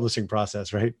throughout the publishing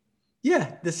process, right?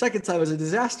 Yeah, the second time was a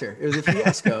disaster. It was a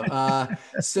fiasco.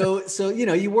 So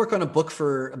you work on a book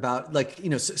for about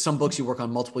some books you work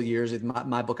on multiple years.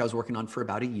 My book I was working on for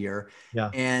about a year,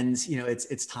 Yeah. and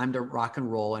it's time to rock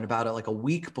and roll. And about a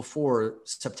week before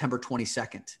September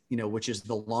 22nd, which is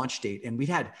the launch date, and we'd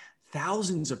had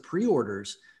thousands of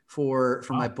pre-orders for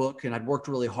my book, and I'd worked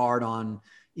really hard on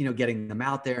getting them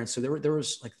out there, and so there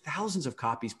was like thousands of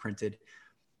copies printed.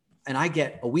 And I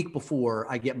get a week before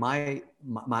I get my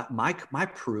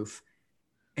proof,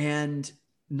 and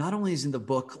not only is in the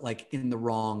book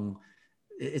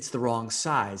it's the wrong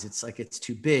size. It's like it's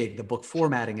too big. The book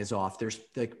formatting is off. There's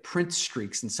like print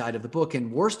streaks inside of the book,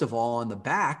 and worst of all, on the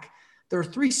back there are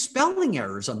 3 spelling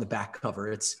errors on the back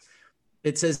cover.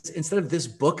 It says, instead of "this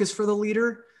book is for the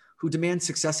leader who demands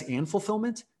success and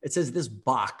fulfillment," it says "this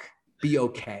Bach be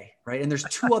okay," right? And there's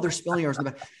 2 other spelling errors in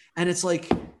the back, and it's like,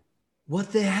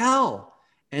 what the hell?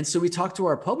 And so we talked to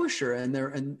our publisher, and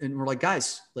we're like,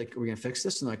 guys, like, are we gonna fix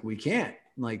this? And like, we can't.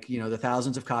 Like, the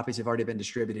thousands of copies have already been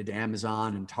distributed to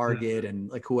Amazon and Target and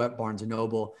like whoever, Barnes and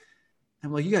Noble. And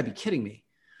I'm like, you gotta be kidding me.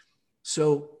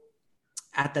 So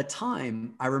at that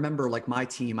time, I remember like my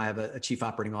team, I have a chief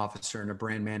operating officer and a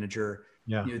brand manager.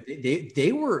 Yeah.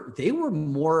 They were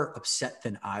more upset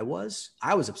than I was.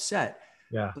 I was upset.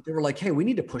 Yeah. But they were like, hey, we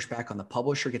need to push back on the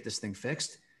publisher, get this thing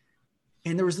fixed.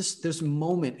 And there was this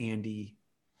moment, Andy,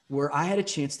 where I had a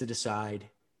chance to decide,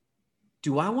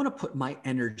 do I want to put my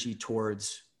energy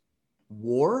towards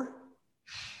war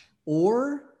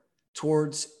or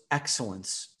towards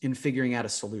excellence in figuring out a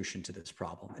solution to this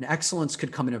problem? And excellence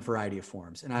could come in a variety of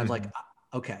forms. And I was like,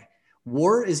 okay,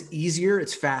 war is easier,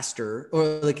 it's faster,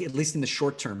 or like at least in the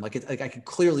short term. Like I could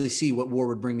clearly see what war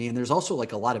would bring me. And there's also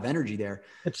like a lot of energy there.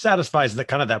 It satisfies the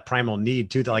kind of that primal need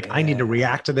too, to like, I need to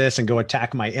react to this and go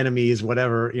attack my enemies,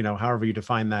 whatever, however you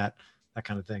define that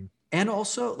kind of thing. And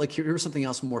also, like, here's something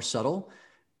else more subtle.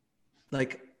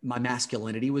 Like, my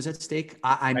masculinity was at stake.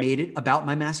 I made it about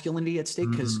my masculinity at stake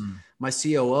because my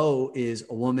COO is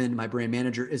a woman, my brand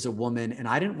manager is a woman, and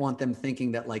I didn't want them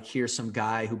thinking that like, here's some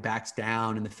guy who backs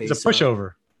down in the face. He's a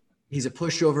pushover. He's a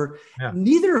pushover. Yeah.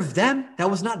 Neither of them,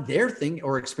 that was not their thing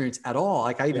or experience at all.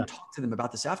 Like, I even talked to them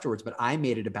about this afterwards, but I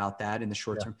made it about that in the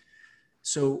short term.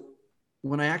 So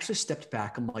when I actually stepped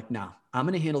back, I'm like, no, I'm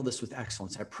going to handle this with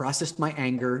excellence. I processed my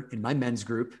anger in my men's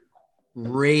group,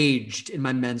 raged in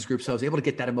my men's group. So I was able to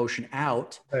get that emotion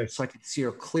out so I could see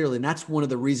her clearly. And that's one of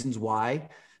the reasons why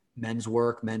men's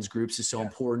work, men's groups is so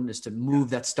important, is to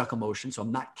move that stuck emotion. So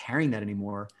I'm not carrying that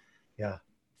anymore. Yeah.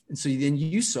 And so then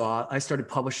you saw, I started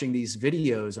publishing these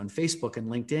videos on Facebook and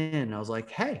LinkedIn. And I was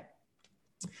like, hey,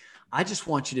 I just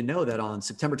want you to know that on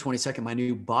September 22nd, my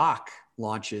new Bach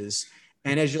launches.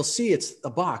 And as you'll see, it's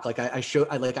a Bach. Like I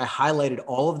highlighted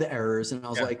all of the errors, and I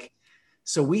was like,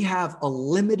 so we have a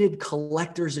limited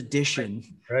collector's edition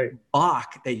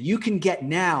Bach that you can get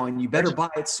now, and you better buy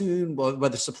it soon,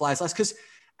 whether supplies last, because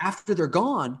after they're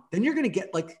gone, then you're going to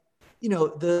get like,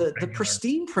 the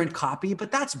pristine print copy,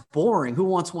 but that's boring. Who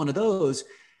wants one of those?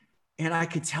 And I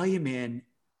could tell you, man,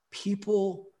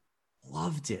 people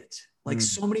loved it. Like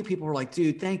so many people were like,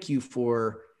 dude, thank you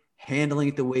for handling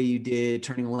it the way you did,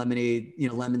 turning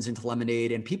lemons into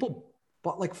lemonade. And people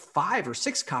bought like 5 or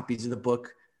 6 copies of the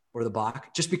book or the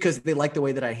Bach just because they liked the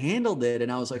way that I handled it.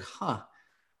 And I was like,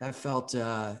 that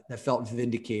felt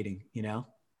vindicating,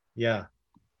 Yeah.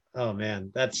 Oh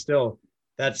man, that's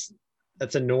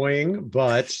annoying,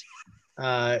 but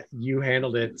you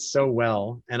handled it so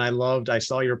well. And I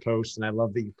saw your post, and I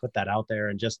love that you put that out there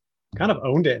and just kind of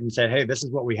owned it and said, hey, this is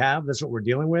what we have. This is what we're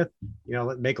dealing with.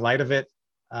 Let's make light of it.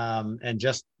 And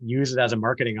just use it as a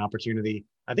marketing opportunity.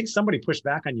 I think somebody pushed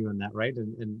back on you on that, right?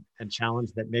 And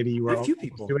challenged that maybe you were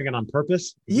doing it on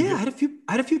purpose. Yeah, I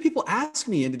had a few people ask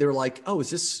me, and they were like, "Oh, was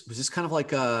this kind of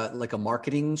like a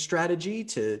marketing strategy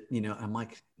to, I'm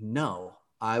like, no,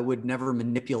 I would never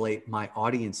manipulate my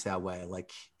audience that way.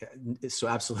 Like, so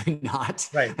absolutely not.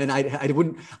 Right. And I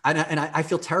wouldn't. And I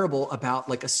feel terrible about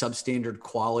like a substandard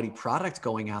quality product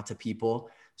going out to people.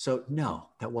 So no,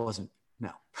 that wasn't.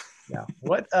 No. Yeah.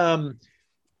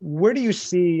 Where do you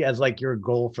see as like your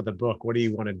goal for the book? What do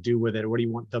you want to do with it? What do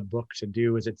you want the book to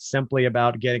do? Is it simply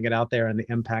about getting it out there and the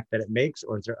impact that it makes,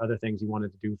 or is there other things you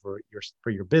wanted to do for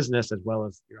your business as well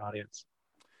as your audience?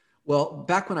 Well,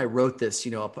 back when I wrote this,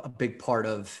 a big part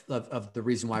of the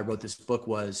reason why I wrote this book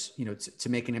was, to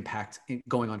make an impact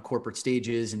going on corporate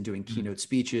stages and doing keynote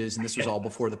speeches. And this was all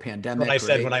before the pandemic. What I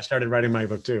said when I started writing my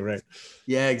book too, right?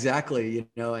 Yeah, exactly.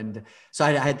 And so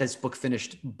I had this book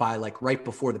finished by like right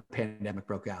before the pandemic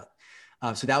broke out.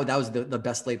 So that was the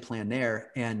best laid plan there.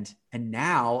 And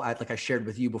now, like I shared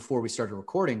with you before we started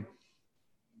recording,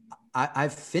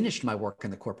 I've finished my work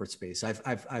in the corporate space.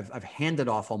 I've handed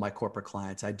off all my corporate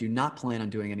clients. I do not plan on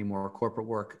doing any more corporate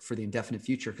work for the indefinite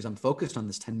future because I'm focused on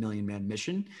this 10 million man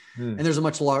mission. And there's a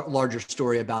much larger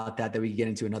story about that we can get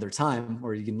into another time,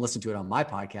 or you can listen to it on my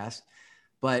podcast.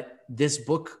 But this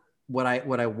book, what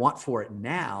I want for it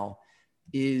now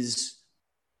is,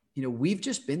 we've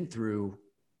just been through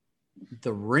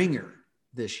the ringer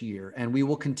this year, and we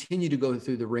will continue to go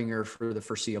through the ringer for the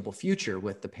foreseeable future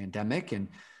with the pandemic and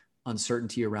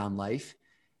uncertainty around life.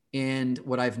 And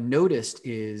what I've noticed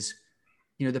is,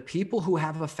 the people who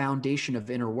have a foundation of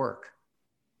inner work,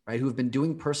 right, who have been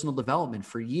doing personal development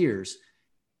for years,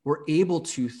 were able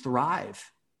to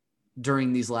thrive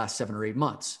during these last 7 or 8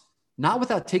 months, not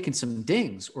without taking some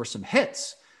dings or some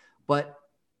hits, but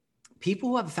people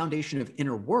who have a foundation of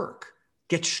inner work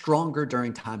get stronger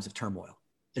during times of turmoil.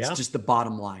 It's just the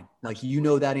bottom line. Like,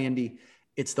 that, Andy,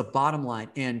 it's the bottom line.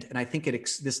 And I think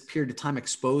this period of time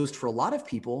exposed for a lot of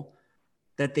people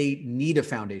that they need a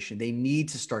foundation. They need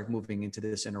to start moving into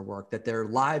this inner work, that their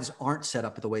lives aren't set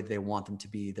up the way they want them to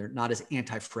be. They're not as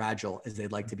anti-fragile as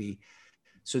they'd like to be.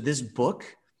 So this book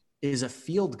is a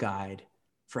field guide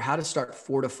for how to start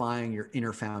fortifying your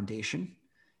inner foundation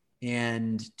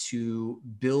and to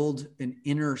build an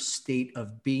inner state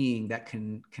of being that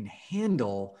can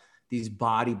handle these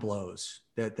body blows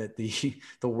that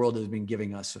the world has been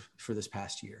giving us for this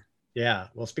past year. Yeah.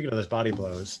 Well, speaking of those body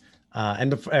blows,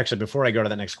 before I go to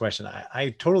the next question,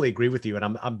 I totally agree with you.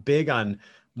 And I'm big on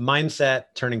mindset,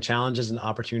 turning challenges into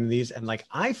opportunities. And like,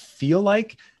 I feel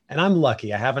like, and I'm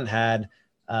lucky, I haven't had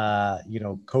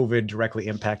COVID directly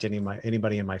impact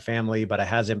anybody in my family, but it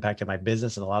has impacted my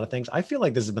business and a lot of things. I feel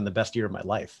like this has been the best year of my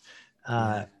life.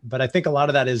 But I think a lot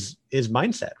of that is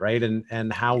mindset, right?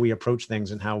 And how we approach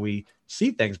things and how we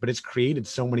see things, but it's created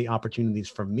so many opportunities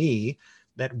for me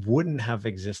that wouldn't have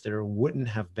existed or wouldn't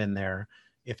have been there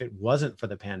if it wasn't for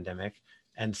the pandemic.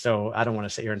 And so I don't want to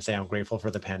sit here and say I'm grateful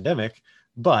for the pandemic,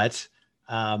 but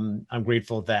I'm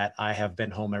grateful that I have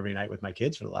been home every night with my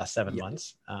kids for the last 7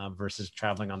 months versus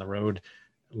traveling on the road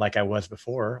like I was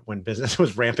before when business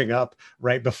was ramping up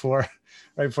right before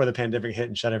the pandemic hit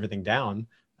and shut everything down.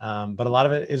 But a lot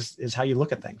of it is how you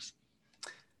look at things.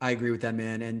 I agree with that,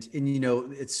 man. And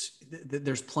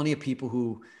there's plenty of people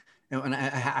who, and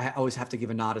I always have to give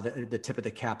a nod of the tip of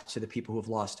the cap to the people who have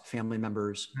lost family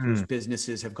members, whose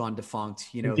businesses have gone defunct,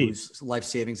 whose life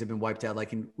savings have been wiped out.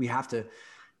 Like, and we have to,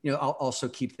 I'll also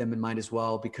keep them in mind as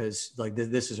well, because like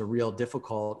this is a real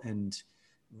difficult and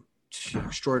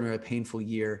extraordinarily painful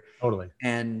year. Totally.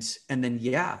 And then,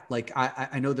 like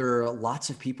I know there are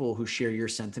lots of people who share your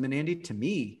sentiment, Andy. To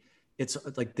me, it's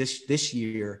like this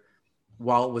year,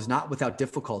 while it was not without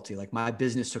difficulty, like my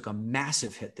business took a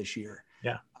massive hit this year.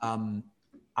 Yeah.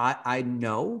 I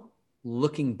know,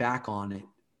 looking back on it,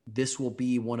 this will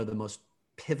be one of the most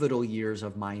pivotal years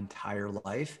of my entire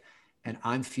life. And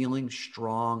I'm feeling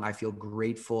strong. I feel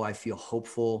grateful. I feel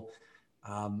hopeful.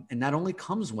 And that only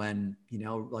comes when,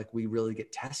 like we really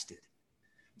get tested.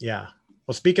 Yeah.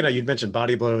 Well, speaking of, you'd mentioned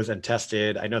body blows and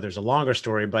tested. I know there's a longer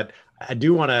story, but I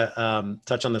do want to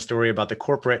touch on the story about the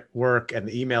corporate work and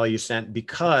the email you sent,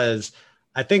 because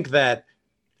I think that,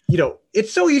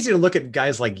 it's so easy to look at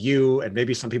guys like you, and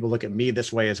maybe some people look at me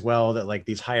this way as well, that like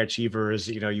these high achievers,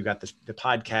 you got the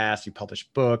podcast, you publish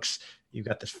books, you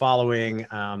got this following, you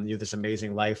have this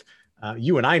amazing life.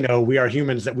 You and I know we are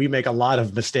humans, that we make a lot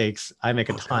of mistakes. I make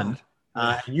a ton.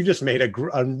 You just made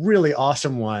a really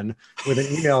awesome one with an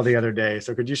email the other day.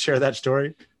 So could you share that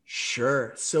story?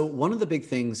 Sure. So one of the big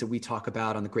things that we talk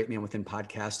about on the Great Man Within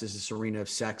podcast is this arena of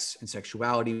sex and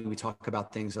sexuality. We talk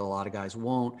about things that a lot of guys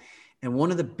won't. And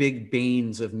one of the big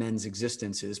banes of men's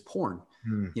existence is porn,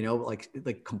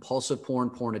 like compulsive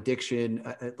porn addiction,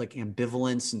 like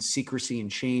ambivalence and secrecy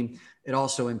and shame. It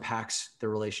also impacts their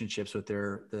relationships with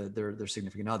their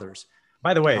significant others.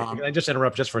 By the way, can I just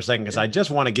interrupt just for a second? Because I just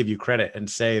want to give you credit and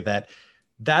say that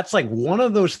that's like one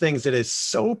of those things that is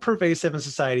so pervasive in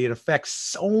society. It affects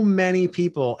so many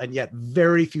people, and yet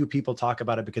very few people talk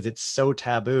about it because it's so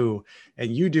taboo.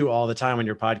 And you do all the time on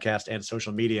your podcast and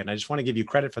social media. And I just want to give you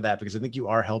credit for that, because I think you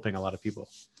are helping a lot of people.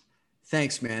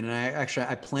 Thanks, man. And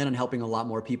I plan on helping a lot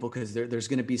more people, because there's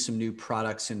going to be some new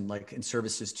products and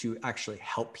services to actually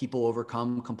help people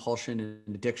overcome compulsion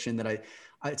and addiction that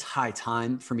it's high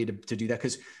time for me to do that.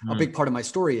 Because a big part of my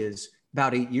story is,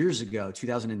 about 8 years ago,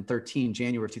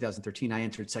 January 2013, I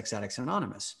entered Sex Addicts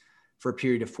Anonymous for a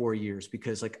period of 4 years,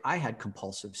 because I had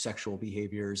compulsive sexual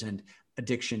behaviors and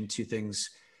addiction to things,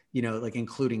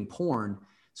 including porn.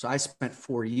 So I spent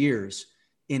 4 years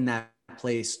in that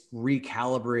place,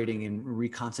 recalibrating and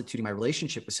reconstituting my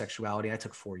relationship with sexuality. I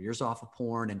took 4 years off of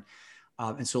porn, and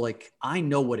And so like, I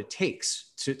know what it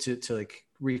takes to like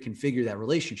reconfigure that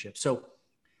relationship. So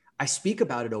I speak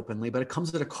about it openly, but it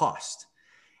comes at a cost.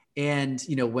 And,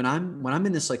 you know, when I'm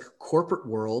in this like corporate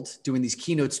world doing these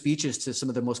keynote speeches to some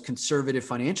of the most conservative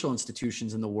financial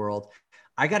institutions in the world,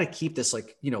 I got to keep this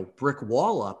like, you know, brick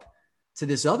wall up to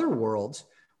this other world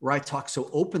where I talk so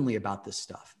openly about this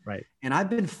stuff. Right. And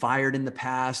I've been fired in the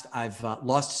past. I've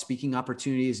lost speaking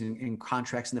opportunities and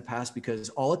contracts in the past because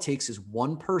all it takes is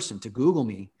one person to Google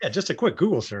me. Yeah, just a quick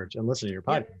Google search and listen to your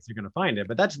podcast. You're going to find it,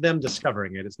 but that's them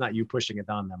discovering it. It's not you pushing it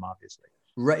on them, obviously.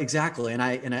 Right, exactly. And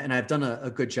I've done a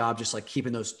good job just like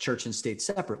keeping those church and state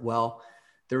separate. Well,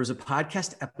 there was a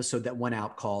podcast episode that went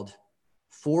out called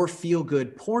 4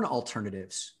 Feel-Good Porn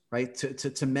Alternatives, right?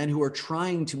 To men who are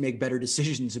trying to make better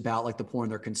decisions about like the porn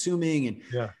they're consuming.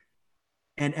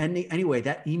 And anyway,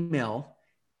 that email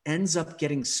ends up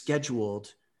getting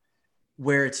scheduled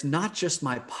where it's not just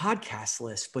my podcast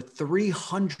list, but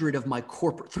 300 of my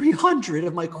corporate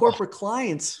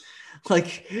clients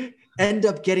like end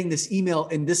up getting this email.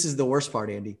 And this is the worst part,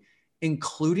 Andy,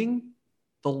 including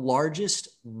the largest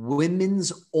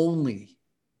women's only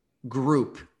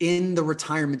group in the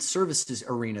retirement services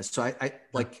arena. So I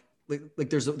like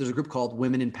there's a group called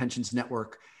Women in Pensions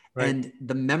Network, right? And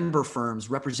the member firms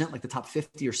represent like the top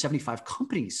 50 or 75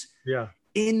 companies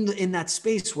in that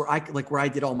space where I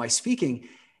did all my speaking.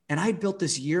 And I built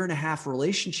this 1.5 year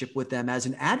relationship with them as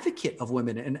an advocate of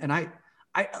women. And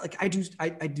I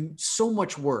do so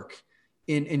much work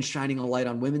in shining a light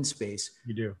on women's space.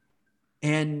 You do.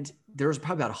 And there was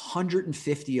probably about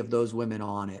 150 of those women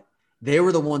on it. They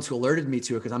were the ones who alerted me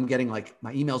to it because I'm getting like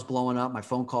my emails blowing up, my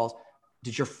phone calls.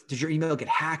 Did your email get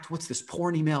hacked? What's this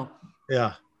porn email?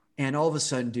 Yeah. And all of a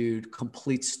sudden, dude,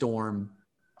 complete storm,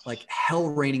 like hell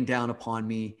raining down upon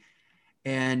me.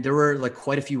 And there were like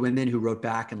quite a few women who wrote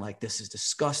back and like, this is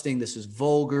disgusting. This is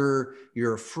vulgar.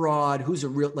 You're a fraud. Who's a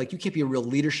real, like, you can't be a real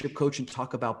leadership coach and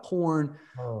talk about porn.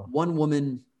 Oh. One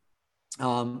woman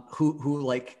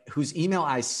whose email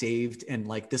I saved, and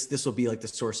like this will be like the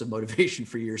source of motivation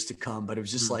for years to come. But it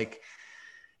was just like,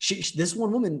 this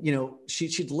one woman, you know,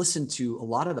 she'd listened to a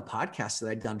lot of the podcasts that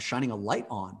I'd done shining a light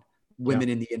on women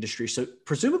in the industry. So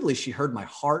presumably she heard my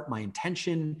heart, my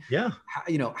intention,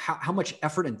 how much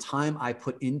effort and time I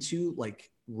put into like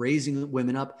raising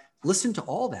women up, listened to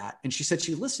all that. And she said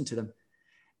she listened to them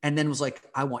and then was like,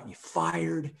 I want you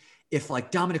fired. If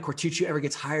like Dominic Cortuccio ever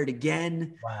gets hired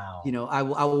again, you know, I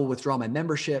will withdraw my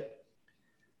membership.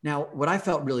 Now, what I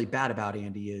felt really bad about,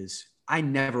 Andy, is I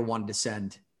never wanted to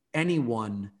send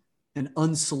anyone an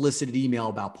unsolicited email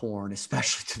about porn,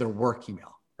 especially to their work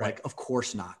email. Right. Like, of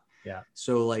course not. Yeah.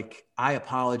 So like I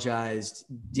apologized,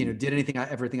 you know, did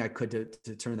everything I could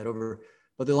to turn that over.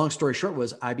 But the long story short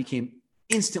was I became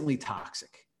instantly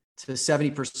toxic to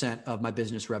 70% of my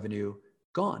business revenue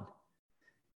gone.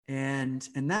 And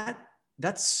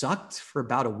that sucked for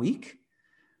about a week.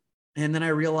 And then I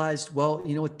realized, well,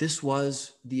 you know what, this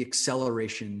was the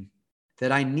acceleration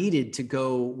that I needed to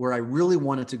go where I really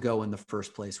wanted to go in the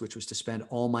first place, which was to spend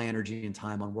all my energy and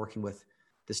time on working with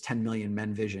this 10 million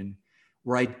men vision,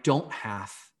 where I don't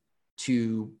have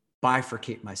to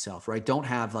bifurcate myself, where I don't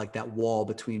have like that wall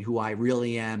between who I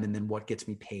really am and then what gets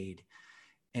me paid.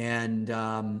 And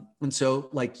so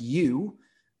like you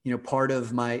know, part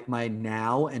of my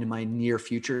now and my near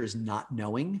future is not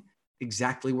knowing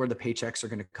exactly where the paychecks are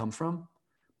going to come from.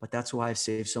 But that's why I've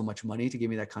saved so much money to give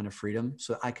me that kind of freedom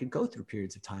so I could go through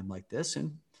periods of time like this.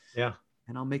 And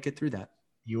I'll make it through that.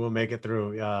 You will make it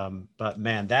through. But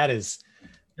man, that is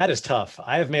tough.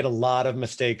 I have made a lot of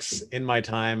mistakes in my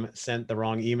time, sent the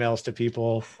wrong emails to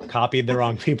people, copied the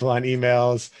wrong people on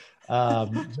emails,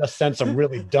 just sent some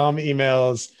really dumb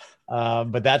emails.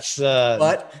 But that's a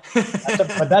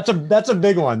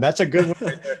big one. That's a good one.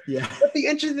 Right there. Yeah. But the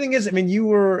interesting thing is, I mean, you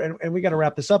were, and we got to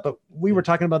wrap this up, but we were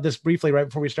talking about this briefly right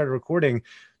before we started recording.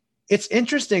 It's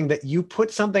interesting that you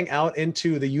put something out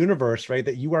into the universe, right?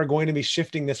 That you are going to be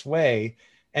shifting this way,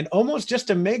 and almost just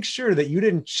to make sure that you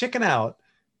didn't chicken out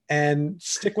and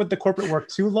stick with the corporate work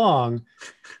too long.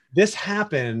 This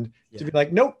happened to be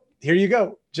like, nope, here you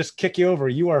go. Just kick you over.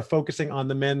 You are focusing on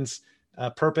the men's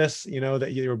purpose, you know,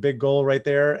 that your big goal right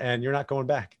there, and you're not going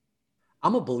back.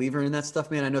 I'm a believer in that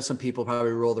stuff, man. I know some people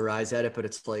probably roll their eyes at it, but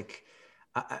it's like,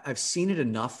 I've seen it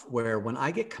enough where when I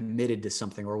get committed to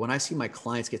something, or when I see my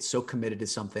clients get so committed to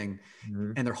something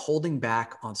and they're holding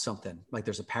back on something, like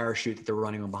there's a parachute that they're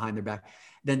running on behind their back,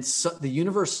 then the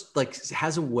universe like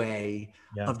has a way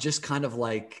of just kind of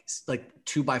like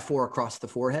 2x4 across the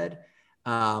forehead,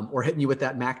 or hitting you with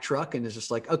that Mack truck. And it's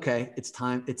just like, okay, it's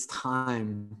time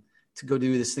to go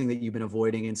do this thing that you've been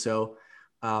avoiding. And so,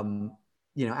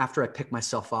 you know, after I picked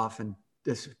myself off and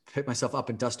just pick myself up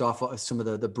and dust off some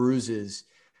of the bruises,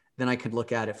 then I could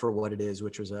look at it for what it is,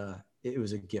 which was it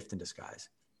was a gift in disguise.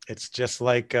 It's just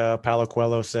like Paulo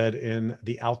Coelho said in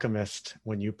The Alchemist,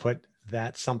 when you put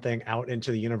that something out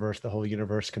into the universe, the whole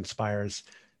universe conspires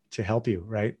to help you,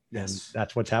 right? Yes. And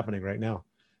that's what's happening right now.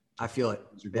 I feel it.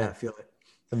 Yeah, I feel it.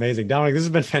 Amazing. Dominic, this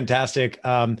has been fantastic.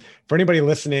 For anybody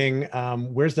listening,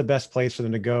 where's the best place for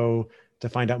them to go to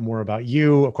find out more about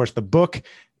you? Of course, the book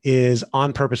is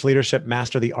On Purpose Leadership,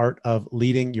 Master the Art of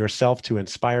Leading Yourself to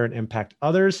Inspire and Impact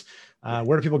Others.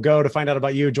 Where do people go to find out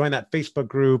about you? Join that Facebook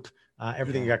group,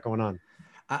 everything you got going on.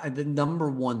 The number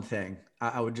one thing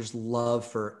I would just love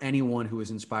for anyone who is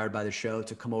inspired by the show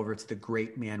to come over to the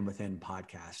Great Man Within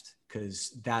podcast,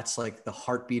 because that's like the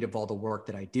heartbeat of all the work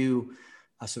that I do.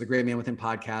 So the Great Man Within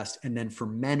podcast. And then for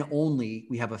men only,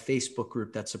 we have a Facebook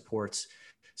group that supports.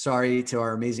 Sorry to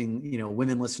our amazing,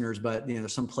 women listeners, but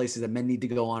there's some places that men need to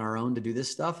go on our own to do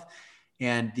this stuff.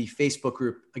 And the Facebook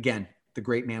group, again, the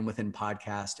Great Man Within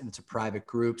podcast, and it's a private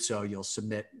group. So you'll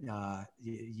submit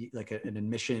like an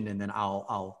admission, and then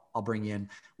I'll bring you in.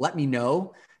 Let me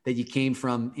know that you came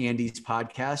from Andy's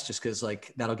podcast, just because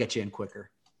like that'll get you in quicker.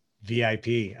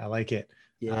 VIP. I like it.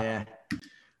 Yeah.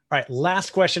 All right.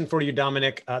 Last question for you,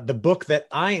 Dominic. The book that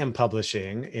I am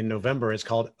publishing in November is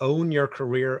called Own Your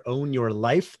Career, Own Your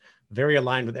Life. Very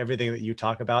aligned with everything that you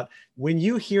talk about. When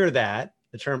you hear that,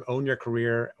 the term own your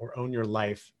career or own your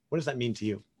life, what does that mean to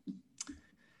you?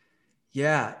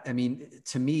 Yeah. I mean,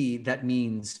 to me, that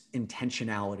means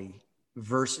intentionality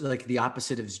versus like the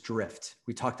opposite is drift.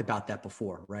 We talked about that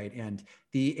before, right? And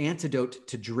the antidote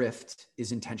to drift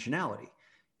is intentionality.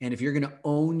 And if you're going to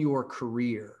own your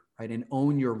career, right, and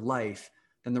own your life,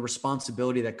 then the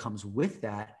responsibility that comes with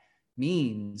that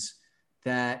means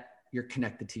that you're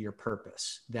connected to your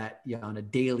purpose, that on a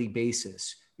daily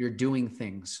basis, you're doing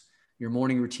things. Your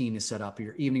morning routine is set up, or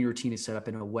your evening routine is set up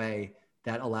in a way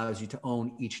that allows you to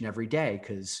own each and every day,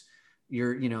 because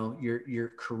your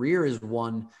career is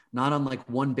one, not on like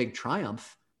one big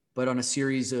triumph, but on a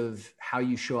series of how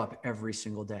you show up every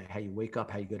single day, how you wake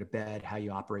up, how you go to bed, how you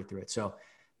operate through it. So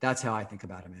that's how I think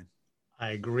about it, man.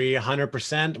 I agree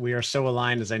 100%. We are so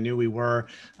aligned, as I knew we were.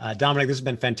 Dominic, this has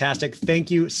been fantastic.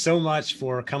 Thank you so much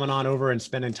for coming on over and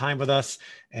spending time with us.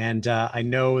 And I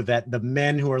know that the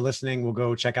men who are listening will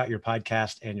go check out your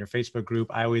podcast and your Facebook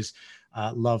group. I always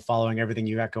love following everything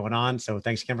you got going on. So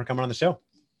thanks again for coming on the show.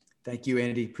 Thank you,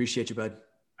 Andy. Appreciate you, bud.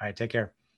 All right. Take care.